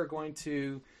we are going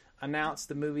to announce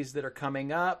the movies that are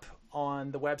coming up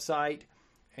on the website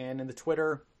and in the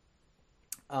Twitter.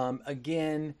 Now,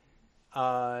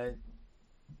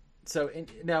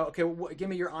 give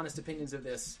me your honest opinions of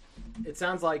this. It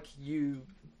sounds like you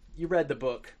read the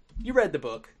book. You read the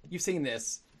book. You've seen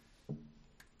this.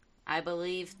 I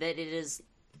believe that it's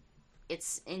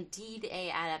indeed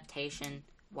a adaptation,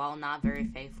 while not very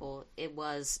faithful. It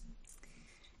was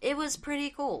pretty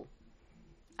cool,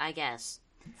 I guess.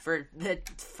 For the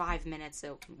 5 minutes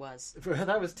it was.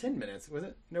 That was 10 minutes, was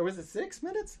it? No, was it 6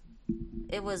 minutes?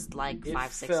 It was like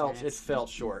 5-6 minutes. It felt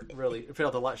short, really. It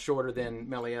felt a lot shorter than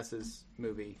Méliès's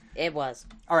movie. It was.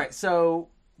 All right, so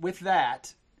with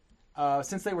that,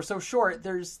 since they were so short,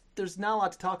 there's not a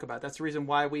lot to talk about. That's the reason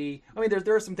why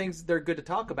there are some things that are good to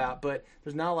talk about, but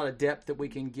there's not a lot of depth that we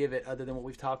can give it other than what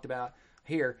we've talked about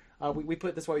here. We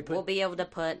put this why we put. We'll be able to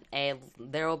put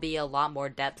there will be a lot more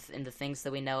depth in the things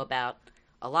that we know about.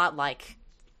 A lot like,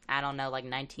 I don't know, like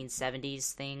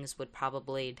 1970s things would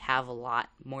probably have a lot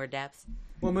more depth.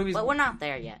 Well, movies, but we're not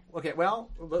there yet. Okay,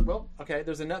 okay.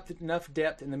 There's enough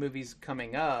depth in the movies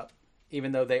coming up,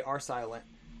 even though they are silent,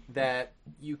 that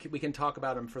we can talk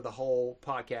about them for the whole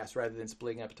podcast rather than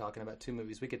splitting up and talking about 2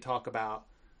 movies. We could talk about,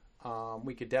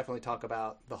 we could definitely talk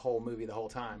about the whole movie the whole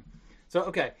time. So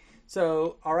okay,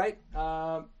 all right.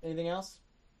 Anything else?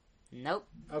 Nope.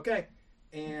 Okay.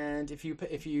 And if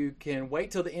you can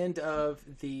wait till the end of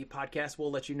the podcast,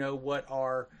 we'll let you know what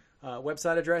our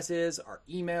website address is, our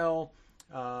email,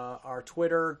 our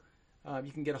Twitter.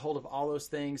 You can get a hold of all those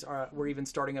things. We're even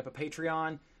starting up a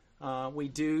Patreon. We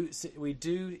do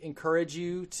encourage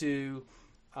you to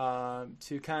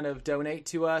kind of donate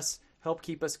to us, help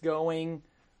keep us going.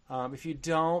 If you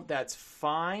don't, that's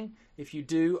fine. If you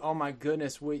do, oh my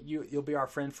goodness, you'll be our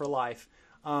friend for life.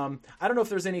 I don't know if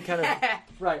there's any kind of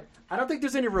right. I don't think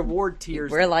there's any reward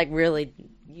tiers. We're like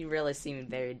you really seem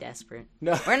very desperate.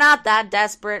 No, we're not that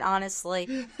desperate,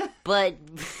 honestly, but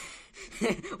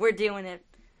we're doing it.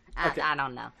 I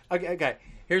don't know. Okay.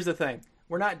 Here's the thing: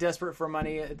 we're not desperate for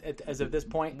money as of this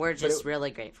point. We're just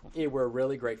really grateful. We're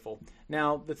really grateful.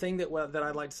 Now, the thing that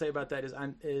I'd like to say about that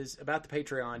is about the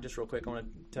Patreon. Just real quick, I want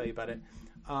to tell you about it.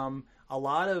 A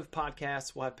lot of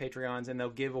podcasts will have Patreons, and they'll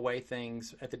give away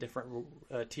things at the different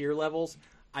tier levels.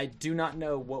 I do not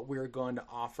know what we're going to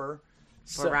offer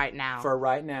for right now.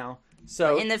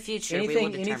 So in the future,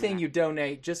 anything you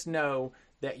donate, just know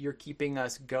that you're keeping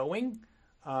us going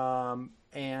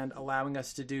and allowing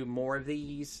us to do more of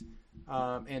these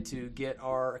and to get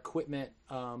our equipment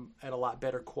at a lot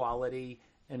better quality.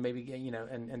 And maybe,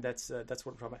 and that's what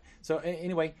we're talking about. So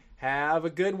anyway, have a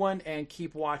good one and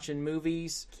keep watching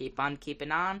movies. Keep on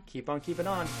keeping on. Keep on keeping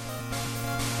on.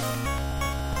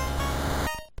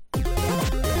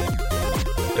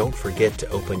 Don't forget to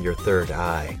open your third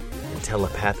eye and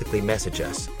telepathically message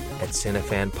us at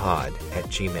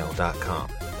cinefanpod@gmail.com.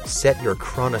 Set your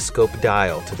chronoscope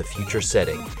dial to the future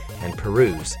setting and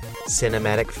peruse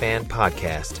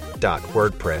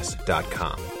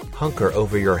cinematicfanpodcast.wordpress.com. Hunker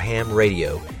over your ham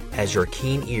radio as your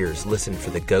keen ears listen for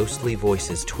the ghostly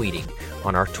voices tweeting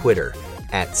on our Twitter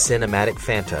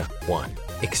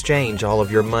 @CinematicFanta1. Exchange all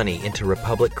of your money into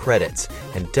Republic credits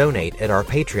and donate at our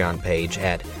Patreon page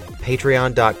at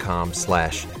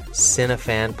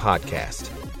Patreon.com/CineFanPodcast.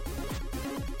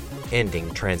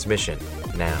 Ending transmission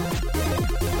now.